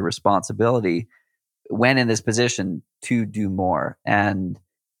that there's a responsibility when in this position to do more. And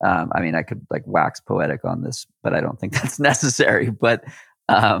I mean, I could like wax poetic on this, but I don't think that's necessary. But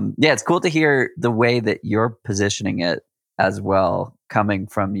yeah, it's cool to hear the way that you're positioning it as well, coming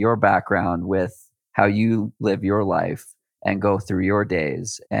from your background with how you live your life and go through your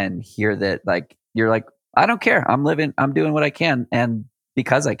days and hear that like, you're like, I don't care. I'm doing what I can. And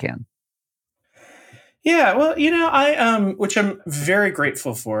because I can. Yeah, well, I which I'm very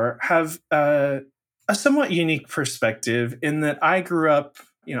grateful for, have a somewhat unique perspective in that I grew up,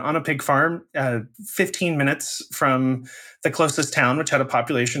 on a pig farm, 15 minutes from the closest town, which had a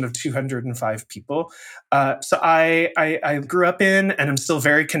population of 205 people. So I grew up in, and I'm still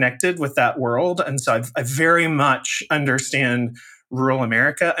very connected with that world, and so I very much understand rural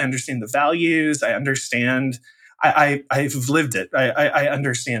America. I understand the values. I understand. I've lived it. I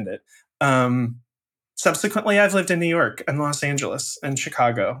understand it. Subsequently, I've lived in New York and Los Angeles and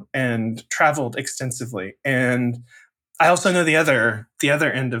Chicago and traveled extensively. And I also know the other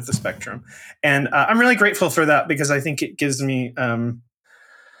end of the spectrum. And I'm really grateful for that because I think it gives me a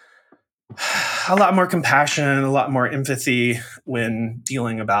lot more compassion, a lot more empathy when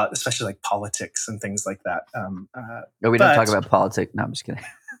dealing about, especially like politics and things like that. No, we don't talk about politics. No, I'm just kidding.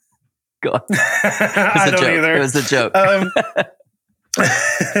 Go on. I don't either. It was a joke.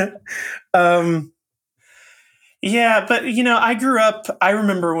 Yeah, but I grew up, I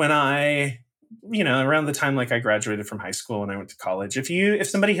remember when around the time like I graduated from high school and I went to college, if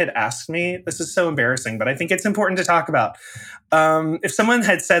somebody had asked me, this is so embarrassing, but I think it's important to talk about. If someone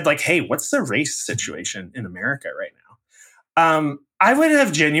had said like, hey, what's the race situation in America right now? I would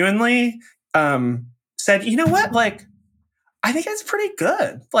have genuinely said, you know what? Like, I think it's pretty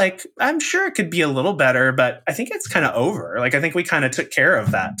good. Like, I'm sure it could be a little better, but I think it's kind of over. Like, I think we kind of took care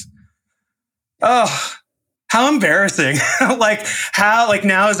of that. Oh, how embarrassing. Like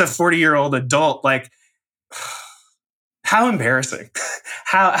now as a 40-year-old adult, like how embarrassing.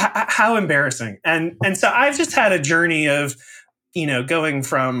 How embarrassing. And so I've just had a journey of, going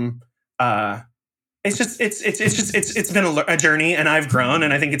from it's been a journey, and I've grown,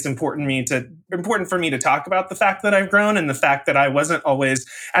 and I think it's important for me to talk about the fact that I've grown and the fact that I wasn't always,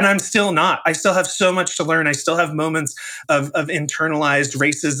 and I'm still not. I still have so much to learn. I still have moments of internalized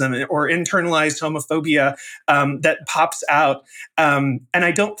racism or internalized homophobia that pops out, and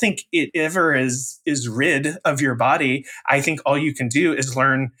I don't think it ever is rid of your body. I think all you can do is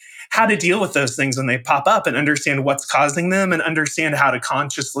learn how to deal with those things when they pop up and understand what's causing them and understand how to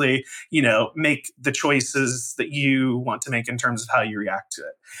consciously, make the choices that you want to make in terms of how you react to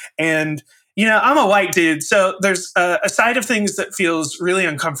it. And, I'm a white dude, so there's a side of things that feels really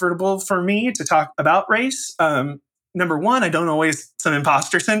uncomfortable for me to talk about race. Number one, I don't always, some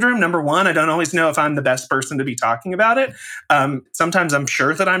imposter syndrome. Number one, I don't always know if I'm the best person to be talking about it. Sometimes I'm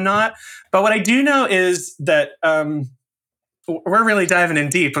sure that I'm not. But what I do know is that, we're really diving in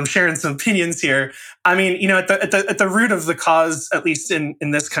deep. I'm sharing some opinions here. I mean, at the root of the cause, at least in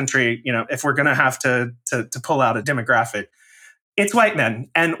this country, if we're going to have to pull out a demographic, it's white men.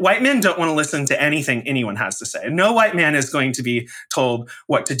 And white men don't want to listen to anything anyone has to say. No white man is going to be told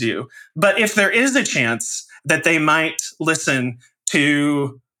what to do. But if there is a chance that they might listen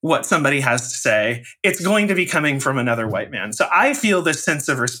to what somebody has to say, it's going to be coming from another white man. So I feel this sense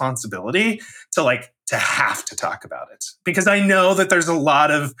of responsibility to have to talk about it, because I know that there's a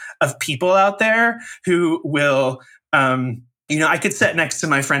lot of people out there who will, I could sit next to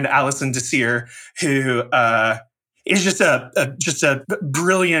my friend Allison Desir, who is just a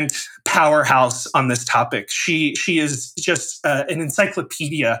brilliant powerhouse on this topic. She is just an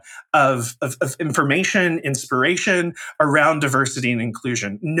encyclopedia of information, inspiration around diversity and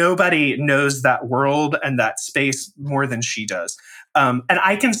inclusion. Nobody knows that world and that space more than she does. And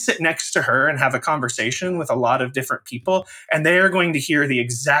I can sit next to her and have a conversation with a lot of different people, and they are going to hear the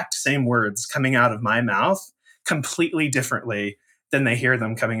exact same words coming out of my mouth completely differently than they hear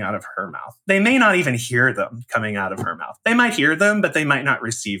them coming out of her mouth. They may not even hear them coming out of her mouth. They might hear them, but they might not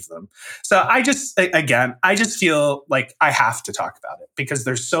receive them. So I just feel like I have to talk about it because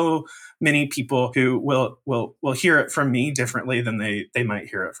there's so many people who will hear it from me differently than they might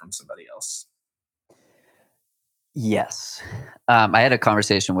hear it from somebody else. Yes. I had a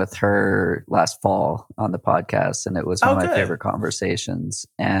conversation with her last fall on the podcast, and it was one of my favorite conversations.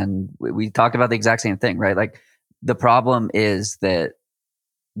 And we talked about the exact same thing, right? Like, the problem is that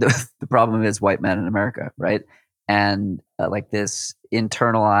the problem is white men in America, right? And like this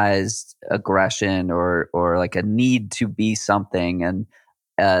internalized aggression or like a need to be something, and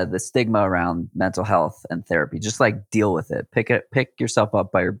the stigma around mental health and therapy. Just like deal with it. Pick yourself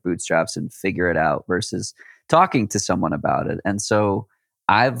up by your bootstraps and figure it out versus talking to someone about it. And so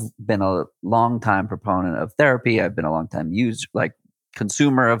I've been a long time proponent of therapy. I've been a long time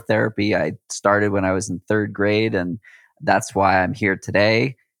consumer of therapy. I started when I was in third grade, and that's why I'm here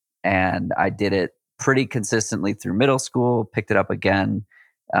today. And I did it pretty consistently through middle school, picked it up again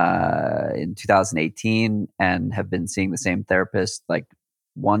in 2018, and have been seeing the same therapist like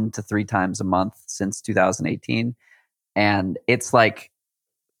 1 to 3 times a month since 2018. And it's like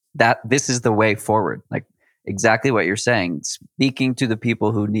that, this is the way forward. Like exactly what you're saying, speaking to the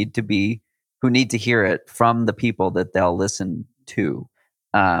people who need to hear it from the people that they'll listen to.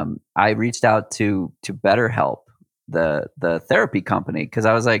 I reached out to BetterHelp, the therapy company, because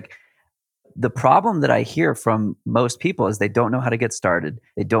I was like, the problem that I hear from most people is they don't know how to get started.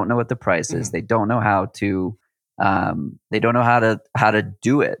 They don't know what the price is. They don't know how to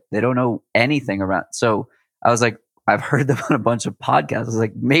do it. They don't know anything around. So I was like, I've heard them on a bunch of podcasts. I was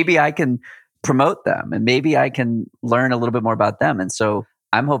like, maybe I can promote them and maybe I can learn a little bit more about them. And so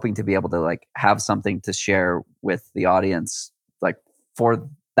I'm hoping to be able to like have something to share with the audience, like for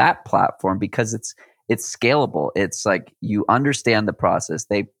that platform, because it's scalable. It's like you understand the process.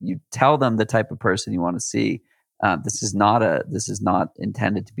 You tell them the type of person you want to see. This is not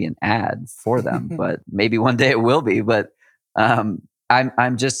intended to be an ad for them, but maybe one day it will be. But I'm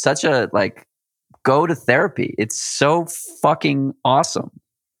just such a like, go to therapy. It's so fucking awesome.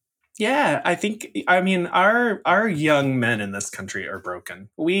 Yeah, I mean our young men in this country are broken.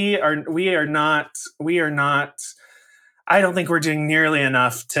 We are not I don't think we're doing nearly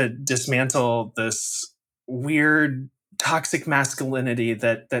enough to dismantle this weird toxic masculinity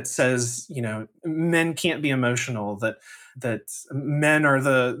that says, men can't be emotional, that men are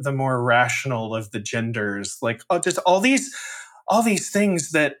the more rational of the genders, like just all these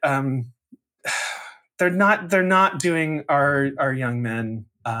things that they're not doing our young men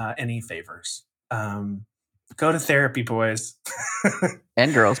any favors. Go to therapy, boys.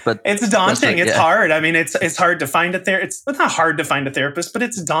 And girls, but it's daunting. It's hard. I mean, it's hard to find a therapist. It's not hard to find a therapist, but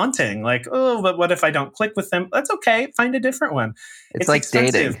it's daunting. Like, oh, but what if I don't click with them? That's okay. Find a different one. It's like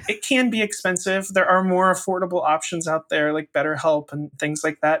expensive. dating. It can be expensive. There are more affordable options out there, like BetterHelp and things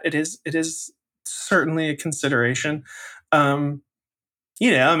like that. It is certainly a consideration.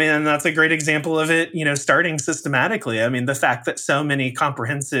 I mean, and that's a great example of it, starting systematically. I mean, the fact that so many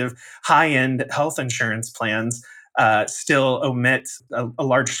comprehensive high-end health insurance plans still omit a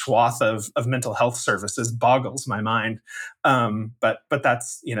large swath of mental health services boggles my mind. But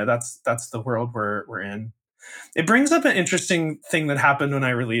that's the world we're in. It brings up an interesting thing that happened when I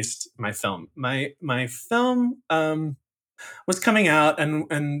released my film. My film was coming out,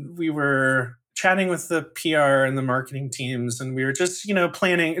 and we were chatting with the PR and the marketing teams, and we were just,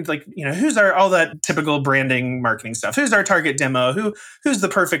 planning, like, who's all that typical branding marketing stuff. Who's our target demo? Who's the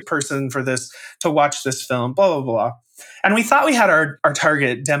perfect person for this, to watch this film, blah, blah, blah. And we thought we had our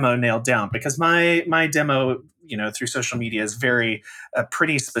target demo nailed down, because my demo, through social media is very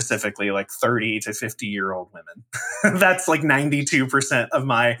pretty specifically like 30 to 50-year-old women. That's like 92% of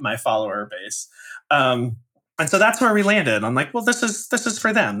my follower base. And so that's where we landed. I'm like, well, this is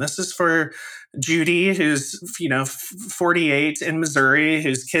for them. This is for Judy, who's 48 in Missouri,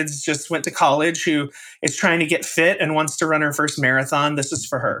 whose kids just went to college, who is trying to get fit and wants to run her first marathon. This is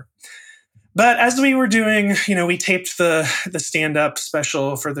for her. But as we were doing, we taped the stand-up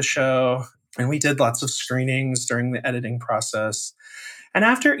special for the show, and we did lots of screenings during the editing process. And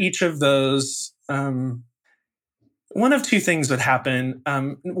after each of those, one of two things would happen.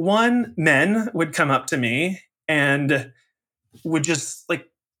 One, men would come up to me and would just like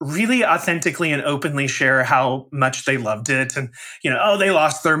really authentically and openly share how much they loved it. And, oh, they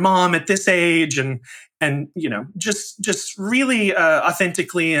lost their mom at this age, and just really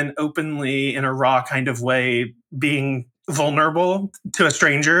authentically and openly in a raw kind of way, being vulnerable to a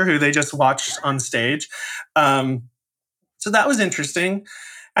stranger who they just watched on stage. So that was interesting.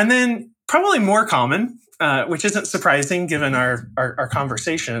 And then probably more common, which isn't surprising given our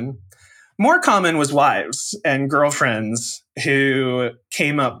conversation, more common was wives and girlfriends who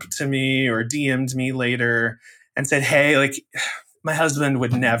came up to me or DM'd me later and said, hey, like my husband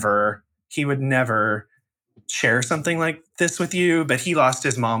would never share something like this with you, but he lost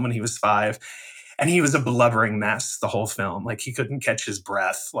his mom when he was 5. And he was a blubbering mess the whole film. Like he couldn't catch his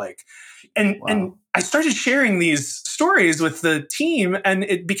breath. And I started sharing these stories with the team, and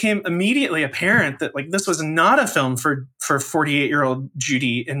it became immediately apparent that like this was not a film for 48-year-old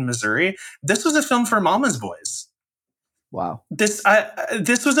Judy in Missouri. This was a film for mama's boys. Wow. This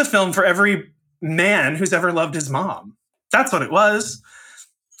was a film for every man who's ever loved his mom. That's what it was.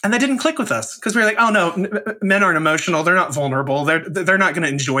 And that didn't click with us because we were like, oh no, men aren't emotional. They're not vulnerable. They're not going to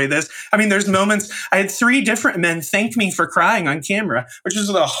enjoy this. I mean, there's moments, I had 3 different men thank me for crying on camera, which was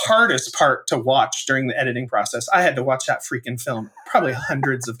the hardest part to watch during the editing process. I had to watch that freaking film probably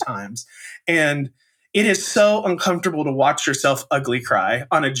hundreds of times. And it is so uncomfortable to watch yourself ugly cry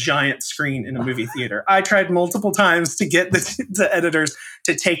on a giant screen in a movie theater. I tried multiple times to get the editors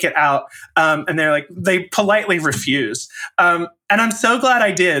to take it out. And they politely refuse. And I'm so glad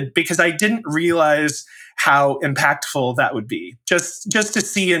I did, because I didn't realize how impactful that would be. Just to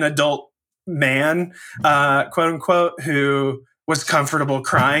see an adult man, quote unquote, who was comfortable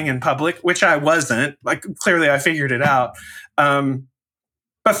crying in public, which I wasn't. Like clearly I figured it out.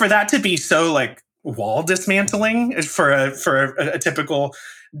 But for that to be so like wall dismantling for a typical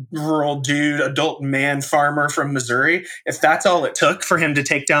rural dude, adult man farmer from Missouri, if that's all it took for him to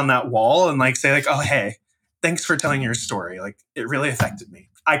take down that wall and like say like, oh, hey, thanks for telling your story. Like it really affected me.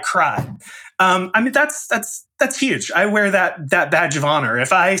 I cried. I mean, that's huge. I wear that badge of honor.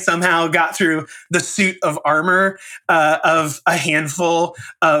 If I somehow got through the suit of armor of a handful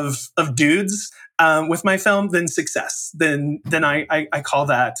of dudes with my film, then success. Then I call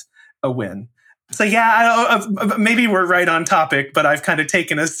that a win. So yeah, maybe we're right on topic, but I've kind of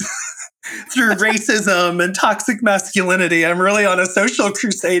taken us through racism and toxic masculinity. I'm really on a social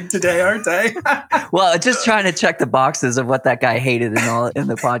crusade today, aren't I? Well, just trying to check the boxes of what that guy hated in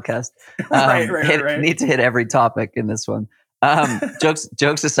the podcast. Right. Need to hit every topic in this one.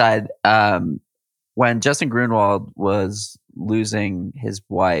 Jokes aside, when Justin Grunwald was losing his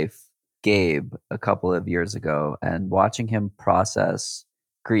wife, Gabe, a couple of years ago, and watching him process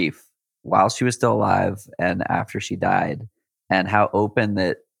grief while she was still alive and after she died, and how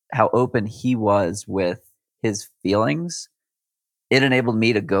open he was with his feelings, it enabled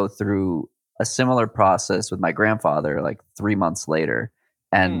me to go through a similar process with my grandfather like 3 months later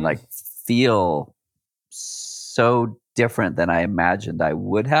and like feel so different than I imagined I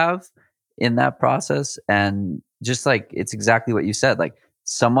would have in that process. And just like, it's exactly what you said, like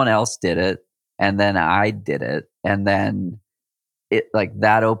someone else did it and then I did it. And then it like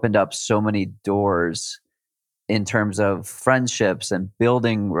that opened up so many doors in terms of friendships and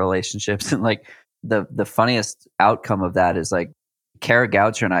building relationships. And like the funniest outcome of that is like Kara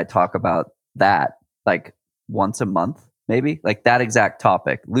Goucher and I talk about that like once a month, maybe, like that exact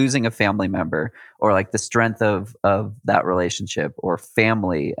topic, losing a family member or like the strength of that relationship or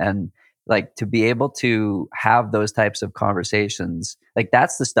family. And like to be able to have those types of conversations, like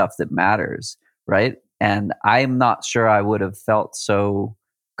that's the stuff that matters, right? And I'm not sure I would have felt so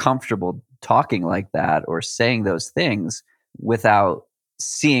comfortable talking like that or saying those things without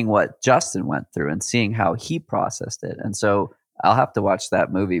seeing what Justin went through and seeing how he processed it. And so I'll have to watch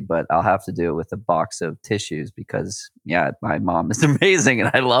that movie, but I'll have to do it with a box of tissues because, yeah, my mom is amazing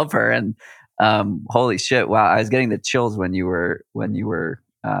and I love her. And holy shit, wow, I was getting the chills when you were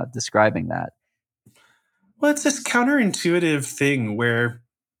describing that. Well, it's this counterintuitive thing where,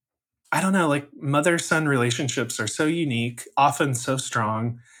 I don't know, like mother-son relationships are so unique, often so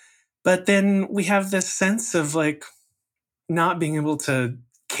strong, but then we have this sense of like not being able to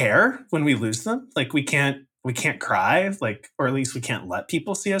care when we lose them. Like we can't cry, like, or at least we can't let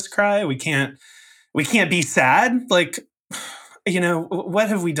people see us cry. We can't be sad. Like, what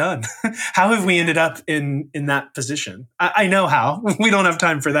have we done? How have we ended up in that position? I know how. We don't have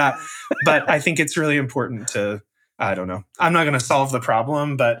time for that, but I think it's really important to, I don't know. I'm not going to solve the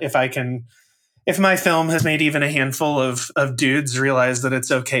problem, but if my film has made even a handful of dudes realize that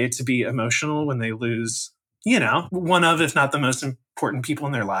it's okay to be emotional when they lose, one of, if not the most important people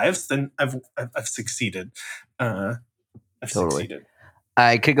in their lives, then I've succeeded. I've Totally. succeeded.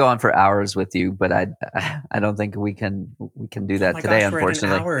 I could go on for hours with you, but I don't think we can do that today. Gosh, unfortunately,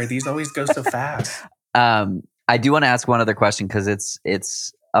 we're at an hour. These always go so fast. I do want to ask one other question because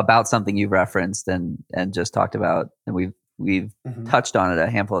it's about something you've referenced and just talked about, and we've touched on it a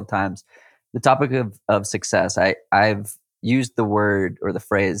handful of times. The topic of success. I've used the word or the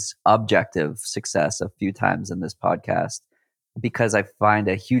phrase objective success a few times in this podcast because I find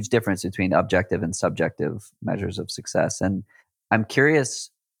a huge difference between objective and subjective measures of success. And I'm curious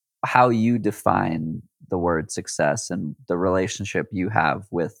how you define the word success and the relationship you have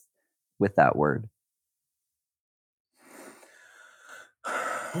with that word.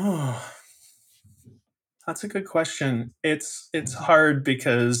 Oh, that's a good question. It's hard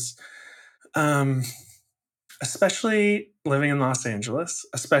because, especially living in Los Angeles,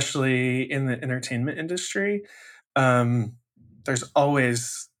 especially in the entertainment industry, there's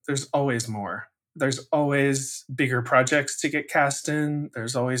always more. There's always bigger projects to get cast in.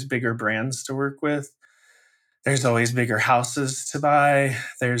 There's always bigger brands to work with. There's always bigger houses to buy.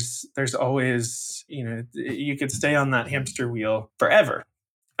 There's always, you could stay on that hamster wheel forever.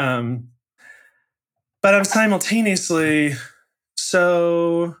 But I'm simultaneously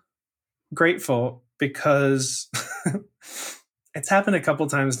so grateful because it's happened a couple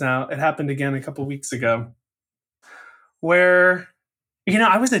times now. It happened again a couple weeks ago where,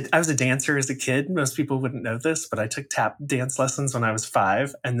 I was a dancer as a kid. Most people wouldn't know this, but I took tap dance lessons when I was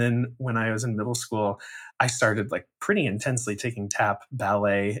 5. And then when I was in middle school, I started pretty intensely taking tap,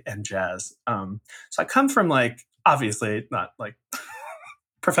 ballet, and jazz. So I come from obviously not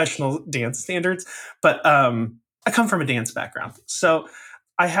professional dance standards, but I come from a dance background. So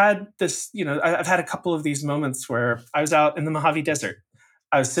I had this, I've had a couple of these moments where I was out in the Mojave Desert.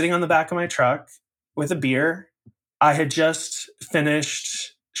 I was sitting on the back of my truck with a beer. I had just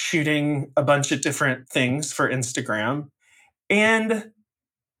finished shooting a bunch of different things for Instagram. And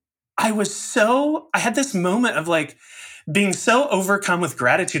I had this moment of being so overcome with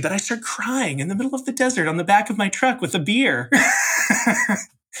gratitude that I started crying in the middle of the desert on the back of my truck with a beer.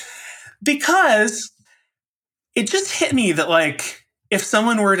 Because it just hit me that if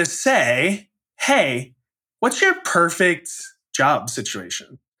someone were to say, hey, what's your perfect job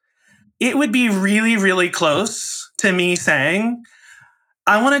situation? It would be really, really close to me saying,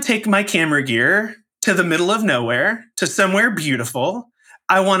 I want to take my camera gear to the middle of nowhere, to somewhere beautiful.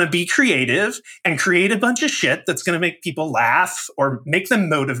 I want to be creative and create a bunch of shit that's going to make people laugh or make them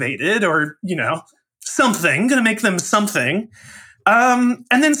motivated or, something, going to make them something. And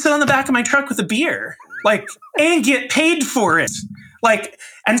then sit on the back of my truck with a beer, and get paid for it.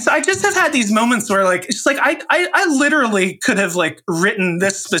 And so I just have had these moments where it's just I literally could have written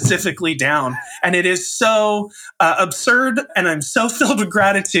this specifically down, and it is so absurd, and I'm so filled with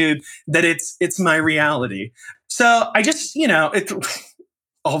gratitude that it's my reality. So I just,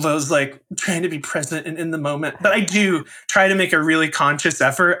 all those trying to be present and in the moment, but I do try to make a really conscious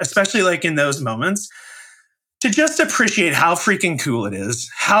effort, especially in those moments, to just appreciate how freaking cool it is,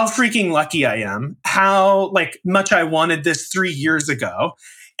 how freaking lucky I am, how much I wanted this 3 years ago.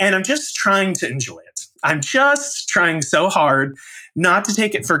 And I'm just trying to enjoy it. I'm just trying so hard not to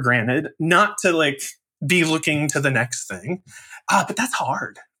take it for granted, not to be looking to the next thing. But that's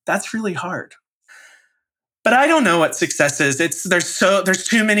hard. That's really hard. But I don't know what success is. There's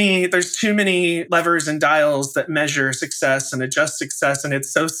too many levers and dials that measure success and adjust success, and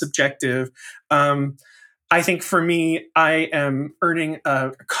it's so subjective. I think for me, I am earning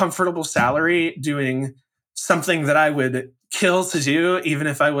a comfortable salary doing something that I would kill to do, even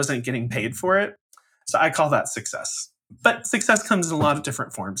if I wasn't getting paid for it. So I call that success. But success comes in a lot of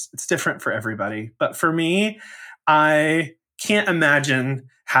different forms. It's different for everybody. But for me, I can't imagine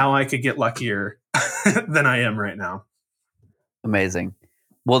how I could get luckier than I am right now. Amazing.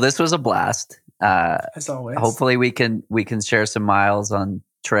 Well, this was a blast. As always. Hopefully we can share some miles on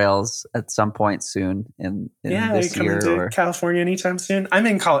trails at some point soon in this year. To California anytime soon? I'm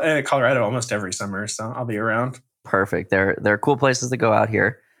in Colorado almost every summer, so I'll be around. Perfect. There are cool places to go out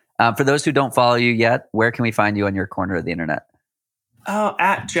here. For those who don't follow you yet, where can we find you on your corner of the internet? Oh,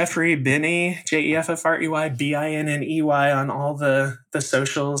 at Jeffrey Binney, JEFFREY BINNEY on all the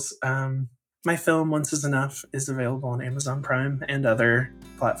socials. My film, Once Is Enough, is available on Amazon Prime and other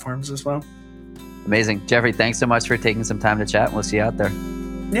platforms as well. Amazing. Jeffrey, thanks so much for taking some time to chat. We'll see you out there.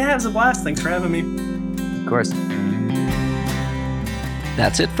 Yeah, it was a blast. Thanks for having me. Of course.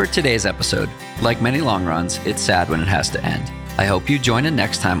 That's it for today's episode. Like many long runs, it's sad when it has to end. I hope you join in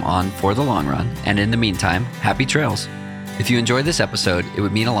next time on For the Long Run. And in the meantime, happy trails. If you enjoyed this episode, it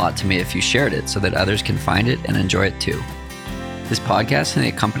would mean a lot to me if you shared it so that others can find it and enjoy it too. This podcast and the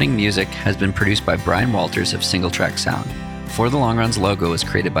accompanying music has been produced by Brian Walters of Single Track Sound. For the Long Run's logo was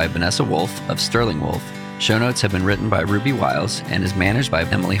created by Vanessa Wolf of Sterling Wolf. Show notes have been written by Ruby Wiles and is managed by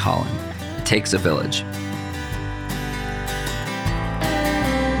Emily Holland. It takes a village.